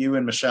 maybe you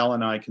and Michelle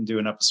and I can do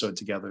an episode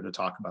together to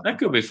talk about that.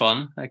 Could be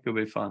fun.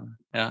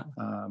 Yeah.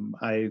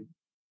 I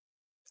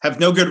have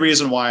no good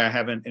reason why I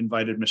haven't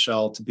invited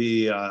Michelle to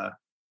be on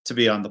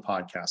the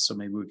podcast. So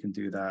maybe we can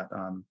do that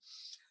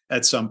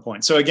at some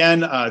point. So again,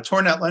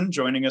 Tor Netland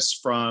joining us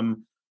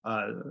from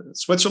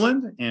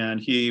Switzerland, and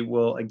he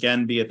will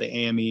again be at the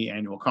AME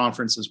annual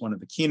conference as one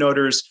of the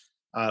keynoters.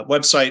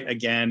 Website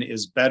again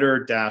is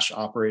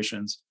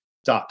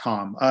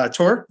better-operations.com.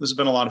 Tor, this has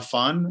been a lot of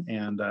fun,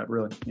 and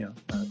really,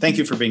 thank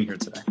you for being here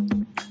today.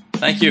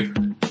 Thank you.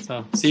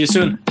 So see you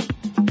soon.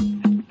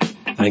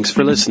 Thanks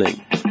for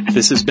listening.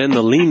 This has been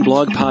the Lean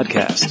Blog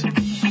Podcast.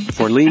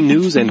 For Lean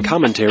news and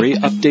commentary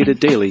updated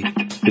daily,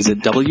 visit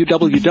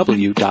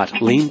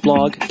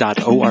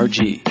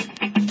www.leanblog.org.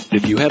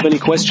 If you have any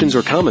questions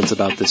or comments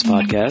about this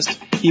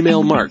podcast,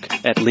 email Mark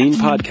at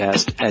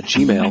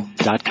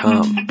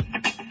leanpodcast@gmail.com.